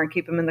of water and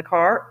keep them in the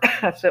car.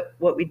 That's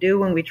what we do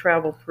when we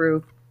travel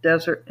through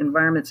desert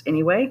environments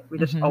anyway. We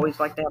just always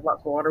like to have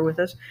lots of water with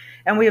us.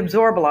 And we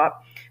absorb a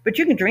lot. But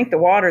you can drink the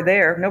water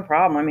there, no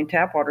problem. I mean,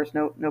 tap water is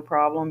no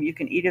problem. You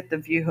can eat at the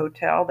View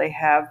Hotel. They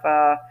have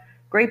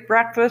great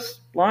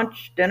breakfast,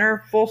 lunch,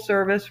 dinner, full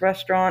service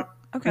restaurant,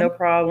 no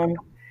problem.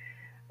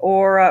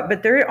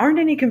 But there aren't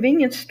any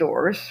convenience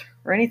stores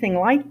or anything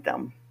like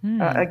them.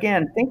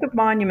 Again, think of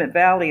Monument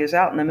Valley as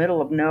out in the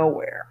middle of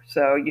nowhere.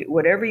 So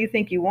whatever you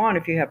think you want,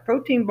 if you have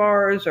protein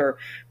bars or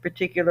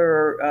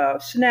particular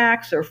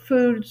snacks or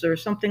foods or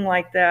something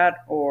like that,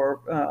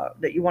 or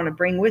that you want to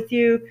bring with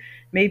you,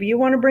 maybe you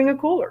want to bring a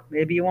cooler.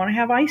 Maybe you want to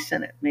have ice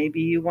in it.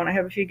 Maybe you want to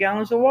have a few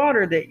gallons of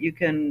water that you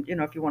can,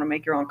 if you want to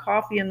make your own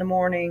coffee in the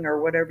morning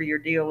or whatever your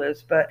deal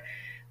is. But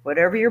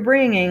whatever you're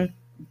bringing,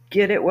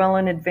 get it well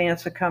in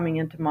advance of coming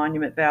into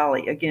Monument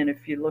Valley. Again,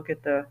 if you look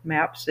at the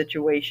map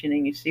situation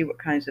and you see what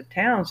kinds of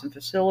towns and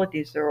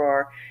facilities there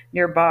are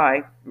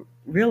nearby,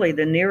 really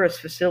the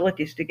nearest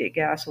facilities to get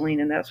gasoline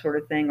and that sort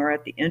of thing are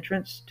at the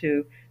entrance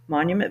to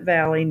Monument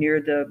Valley near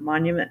the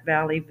Monument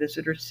Valley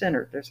Visitor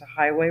Center. There's a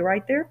highway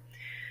right there,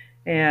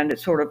 and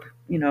it's sort of,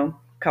 a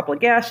couple of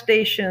gas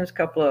stations, a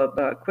couple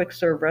of quick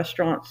serve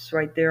restaurants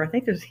right there. I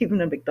think there's even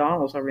a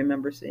McDonald's I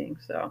remember seeing.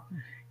 So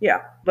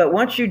yeah, but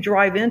once you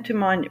drive into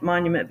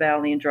Monument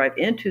Valley and drive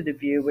into the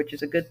View, which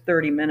is a good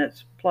 30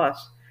 minutes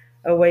plus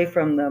away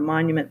from the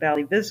Monument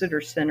Valley Visitor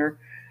Center,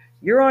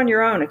 you're on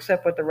your own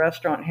except what the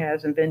restaurant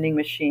has and vending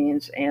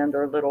machines and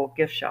their little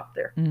gift shop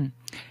there.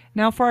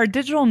 Now, for our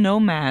digital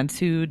nomads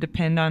who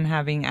depend on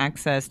having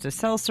access to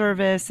cell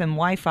service and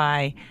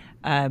Wi-Fi,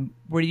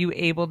 were you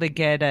able to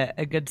get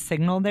a good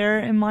signal there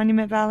in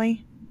Monument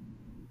Valley?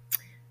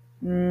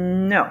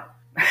 No.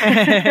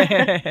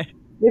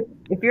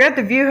 If you're at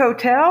the View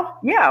Hotel,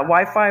 yeah,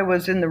 Wi-Fi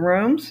was in the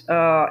rooms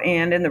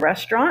and in the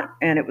restaurant,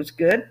 and it was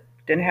good.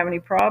 Didn't have any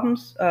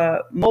problems.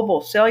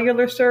 Mobile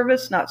cellular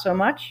service, not so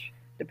much,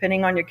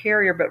 depending on your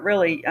carrier. But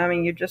really, I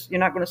mean, you're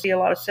not going to see a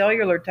lot of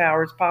cellular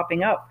towers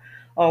popping up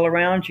all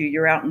around you.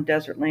 You're out in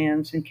desert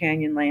lands and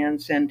canyon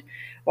lands, and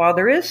while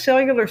there is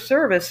cellular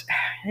service,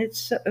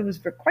 it was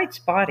quite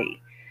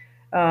spotty.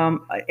 And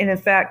in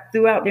fact,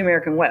 throughout the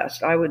American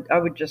West, I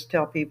would just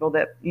tell people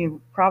that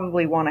you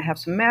probably want to have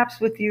some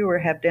maps with you or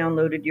have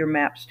downloaded your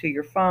maps to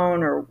your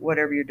phone or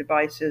whatever your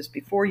device is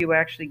before you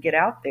actually get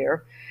out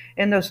there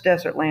in those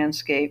desert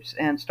landscapes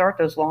and start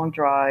those long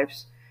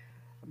drives.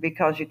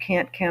 because you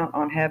can't count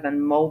on having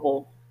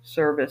mobile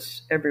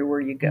service everywhere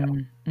you go.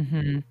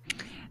 Mm-hmm.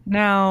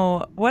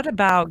 Now, what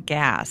about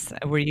gas?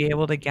 Were you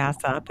able to gas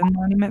up in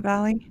Monument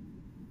Valley?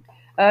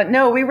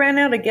 No, we ran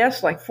out of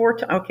gas like 4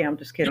 times. Okay, I'm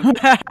just kidding.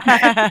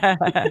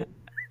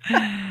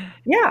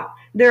 Yeah,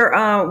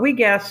 there. We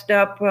gassed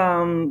up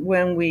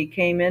when we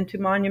came into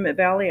Monument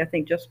Valley. I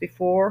think just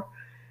before.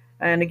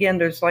 And again,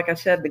 there's, like I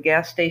said, the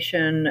gas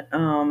station,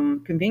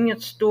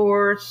 convenience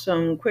stores,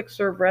 some quick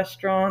serve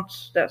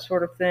restaurants, that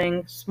sort of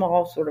thing.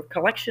 Small sort of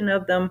collection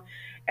of them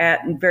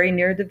at very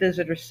near the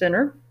visitor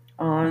center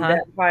on Uh-huh.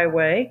 that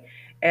highway.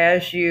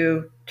 As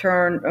you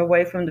turn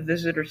away from the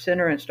visitor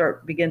center and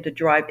begin to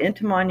drive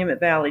into Monument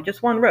Valley,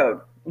 just one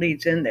road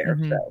leads in there.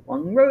 So Hmm.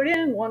 one road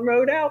in, one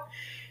road out.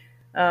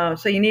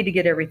 So you need to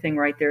get everything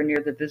right there near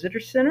the visitor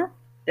center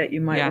that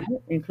you might Yeah.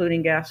 want,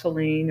 including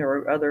gasoline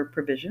or other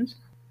provisions.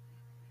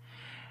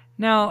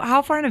 Now,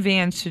 how far in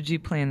advance should you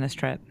plan this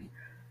trip?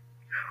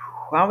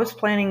 I was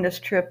planning this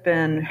trip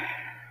in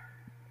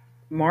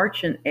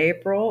March and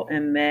April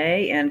and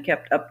May and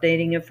kept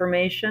updating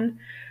information.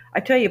 I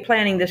tell you,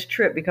 planning this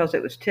trip because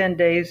it was 10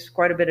 days,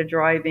 quite a bit of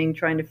driving,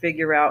 trying to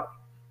figure out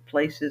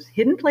places,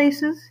 hidden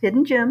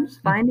gems,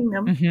 finding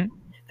them, Mm-hmm.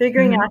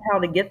 figuring Hmm. out how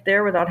to get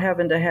there without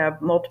having to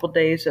have multiple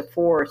days of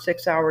 4 or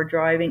 6 hour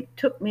driving.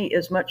 Took me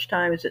as much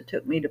time as it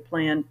took me to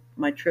plan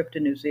my trip to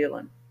New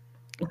Zealand,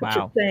 which is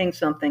Wow. saying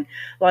something.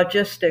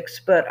 Logistics,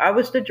 but I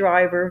was the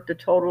driver. The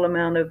total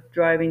amount of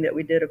driving that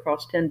we did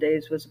across 10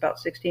 days was about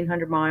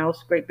 1,600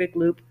 miles, great big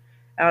loop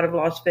out of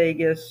Las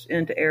Vegas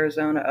into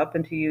Arizona, up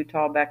into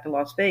Utah, back to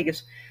Las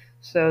Vegas.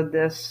 So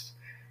this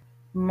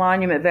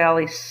Monument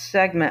Valley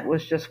segment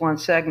was just one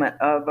segment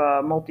of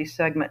a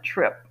multi-segment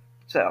trip.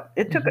 So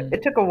Hmm.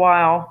 it took a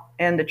while,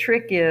 and the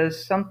trick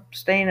is some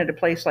staying at a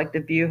place like the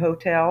View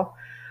Hotel,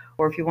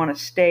 or if you want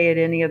to stay at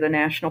any of the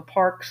national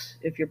parks,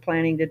 if you're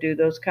planning to do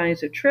those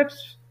kinds of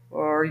trips,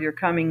 or you're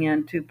coming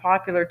into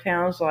popular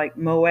towns like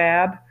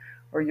Moab,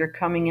 or you're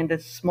coming into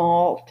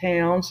small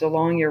towns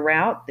along your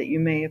route that you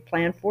may have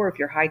planned for. If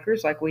you're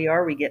hikers like we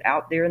are, we get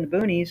out there in the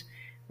boonies.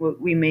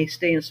 We may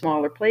stay in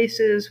smaller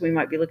places. We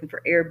might be looking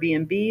for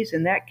Airbnbs.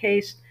 In that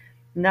case,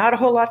 not a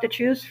whole lot to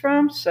choose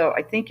from. So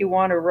I think you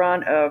want to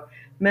run a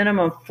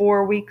minimum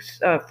 4 weeks,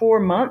 4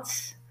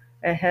 months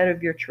ahead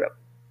of your trip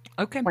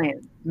Okay.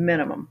 plan,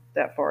 minimum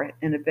that far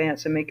in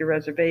advance, and make your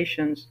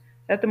reservations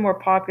at the more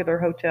popular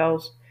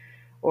hotels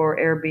or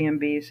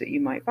Airbnbs that you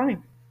might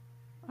find.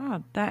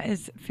 Oh, that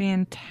is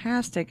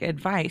fantastic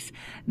advice.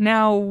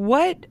 Now,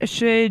 what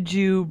should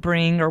you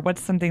bring, or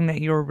what's something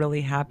that you're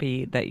really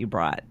happy that you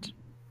brought,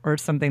 or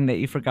something that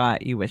you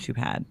forgot you wish you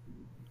had?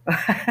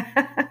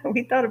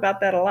 We thought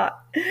about that a lot.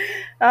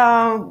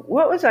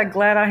 What was I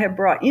glad I had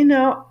brought?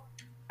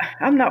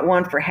 I'm not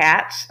one for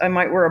hats. I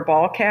might wear a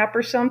ball cap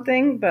or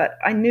something, but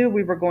I knew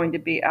we were going to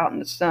be out in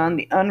the sun,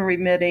 the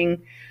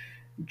unremitting,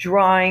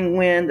 drying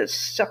wind that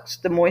sucks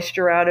the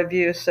moisture out of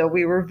you. So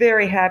we were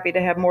very happy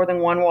to have more than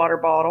one water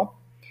bottle,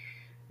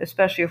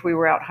 especially if we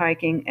were out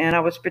hiking. And I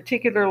was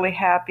particularly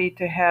happy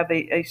to have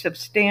a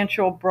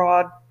substantial,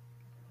 broad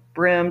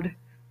brimmed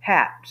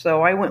hat.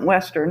 So I went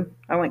Western,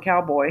 I went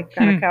cowboy,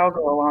 kind of Hmm.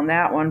 cowgirl on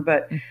that one.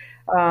 But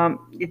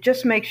it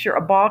just makes sure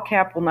a ball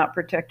cap will not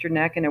protect your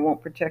neck and it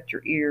won't protect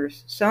your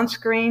ears.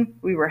 Sunscreen,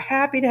 we were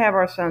happy to have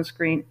our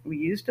sunscreen. We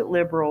used it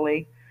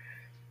liberally.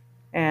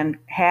 And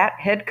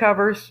head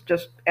covers,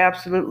 just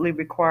absolutely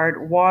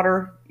required.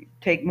 Water,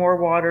 take more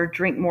water,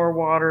 drink more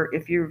water.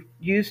 If you're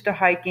used to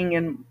hiking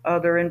in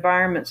other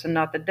environments and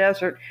not the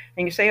desert,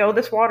 and you say, "Oh,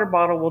 this water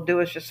bottle will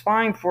do us just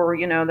fine for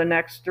the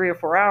next 3 or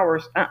 4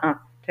 hours,"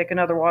 take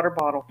another water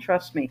bottle.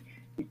 Trust me,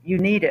 you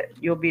need it.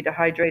 You'll be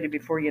dehydrated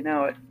before you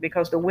know it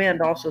because the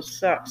wind also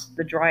sucks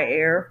the dry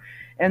air,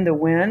 and the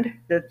wind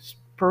that's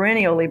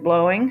perennially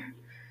blowing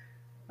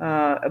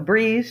a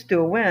breeze to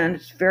a wind.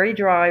 It's very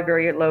dry,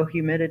 very low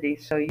humidity.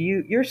 So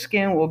your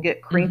skin will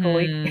get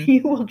crinkly. Mm-hmm.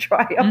 You will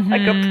dry up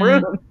like a Mm-hmm.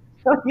 prune.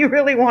 So you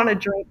really want to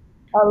drink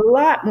a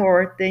lot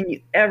more than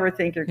you ever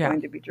think you're Yeah.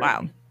 going to be Wow.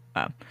 drinking.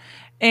 Wow.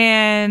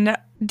 And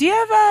do you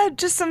have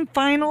just some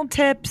final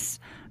tips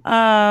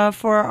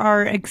for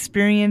our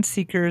experience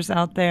seekers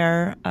out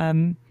there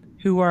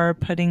who are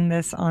putting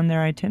this on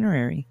their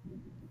itinerary?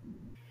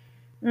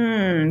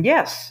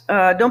 Yes.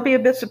 Don't be a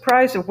bit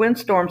surprised if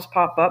windstorms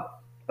pop up.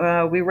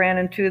 We ran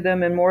into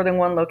them in more than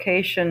one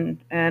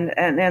location, and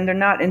they're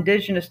not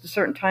indigenous to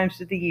certain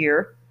times of the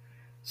year.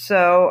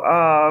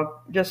 So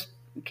just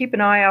keep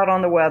an eye out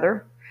on the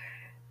weather.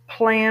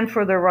 Plan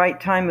for the right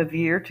time of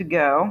year to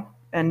go,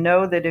 and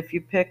know that if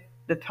you pick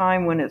the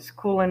time when it's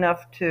cool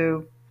enough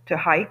to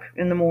hike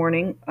in the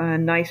morning,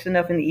 nice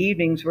enough in the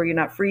evenings where you're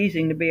not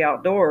freezing to be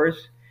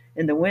outdoors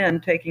in the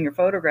wind taking your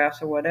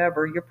photographs or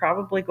whatever, you're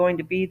probably going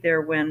to be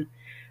there when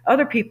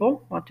other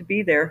people want to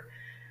be there.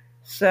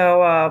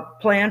 So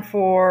plan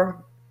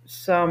for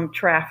some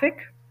traffic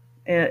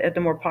at the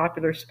more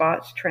popular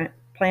spots.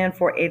 Plan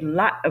for a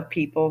lot of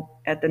people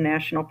at the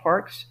national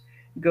parks.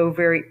 Go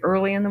very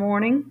early in the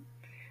morning.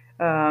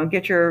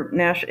 Get your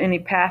any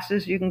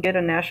passes. You can get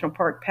a national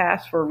park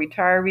pass for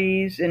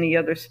retirees, any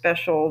other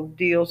special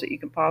deals that you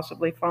can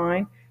possibly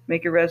find.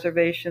 Make your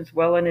reservations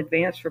well in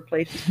advance for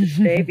places to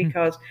stay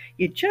because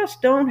you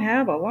just don't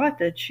have a lot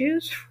to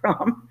choose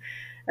from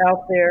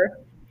out there.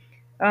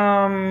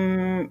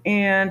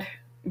 And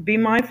be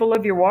mindful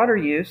of your water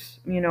use.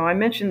 I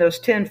mentioned those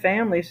 10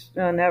 families,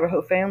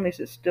 Navajo families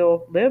that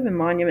still live in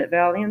Monument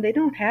Valley, and they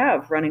don't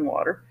have running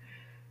water.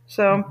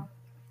 So,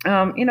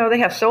 they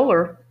have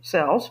solar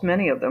cells,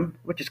 many of them,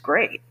 which is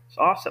great. It's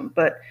awesome.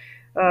 But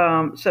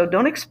so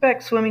don't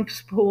expect swimming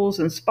pools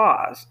and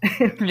spas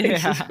in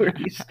places Yeah. where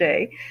you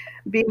stay.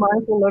 Be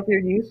mindful of your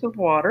use of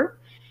water.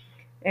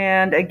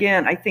 And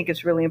again, I think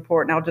it's really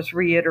important. I'll just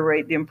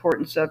reiterate the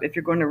importance of, if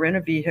you're going to rent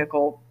a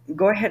vehicle,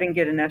 go ahead and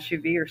get an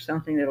SUV or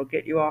something that'll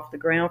get you off the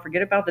ground.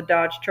 Forget about the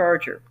Dodge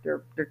Charger.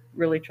 They're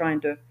really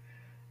trying to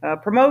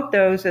promote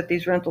those at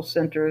these rental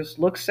centers,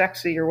 look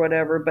sexy or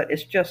whatever, but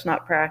it's just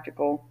not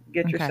practical.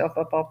 Get Okay. yourself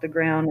up off the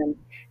ground and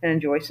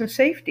enjoy some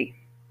safety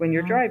when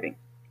you're Oh, driving.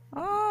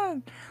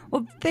 oh,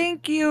 well,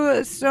 thank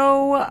you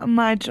so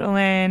much,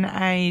 Lynn.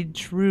 I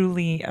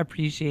truly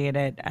appreciate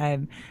it.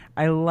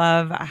 I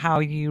love how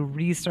you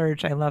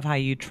research. I love how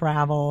you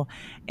travel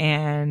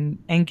and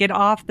get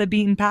off the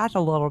beaten path a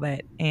little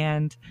bit.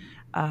 And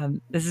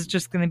this is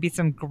just going to be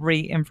some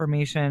great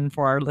information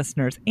for our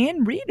listeners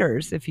and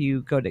readers. If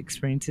you go to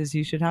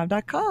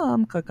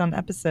experiencesyoushouldhave.com, click on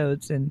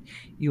episodes, and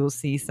you will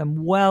see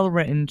some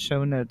well-written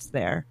show notes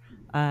there,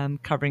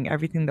 covering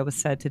everything that was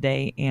said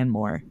today and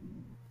more.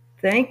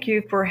 Thank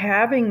you for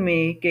having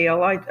me,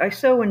 Gail. I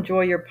so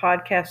enjoy your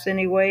podcast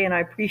anyway, and I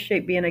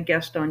appreciate being a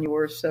guest on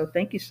yours. So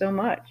thank you so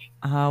much.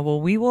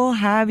 Well, we will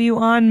have you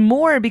on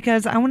more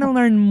because I want to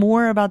learn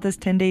more about this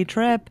 10-day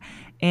trip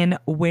and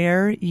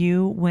where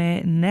you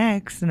went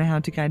next and how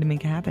to guide to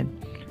make it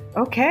happen.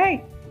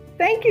 Okay.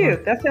 Thank you.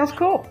 That sounds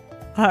cool.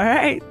 All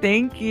right.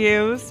 Thank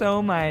you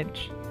so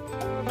much.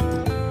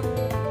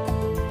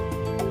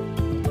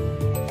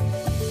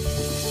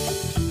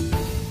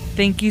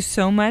 Thank you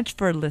so much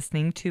for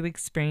listening to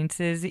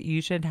Experiences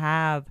You Should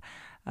Have.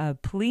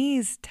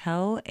 Please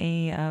tell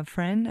a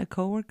friend, a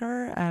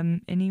coworker,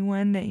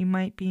 anyone that you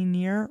might be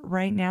near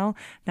right now,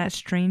 that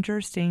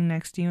stranger staying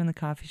next to you in the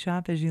coffee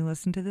shop as you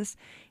listen to this,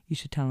 you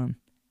should tell them.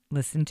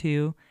 Listen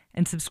to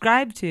and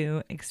subscribe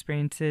to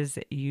Experiences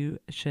You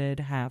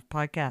Should Have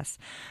podcasts.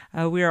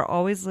 We are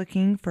always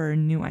looking for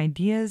new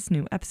ideas,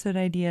 new episode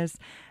ideas.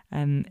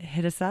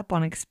 Hit us up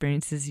on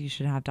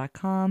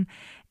experiencesyoushouldhave.com,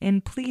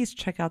 and please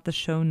check out the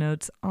show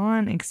notes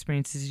on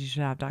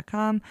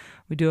experiencesyoushouldhave.com.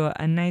 We do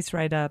a nice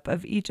write-up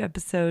of each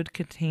episode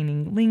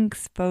containing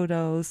links,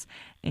 photos,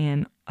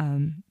 and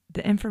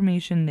the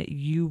information that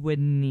you would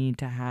need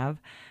to have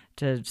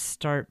to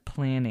start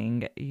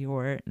planning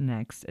your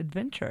next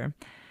adventure.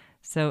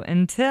 So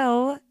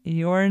until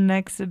your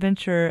next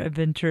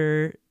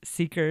adventure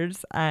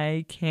seekers,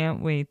 I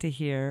can't wait to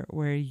hear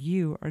where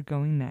you are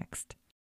going next.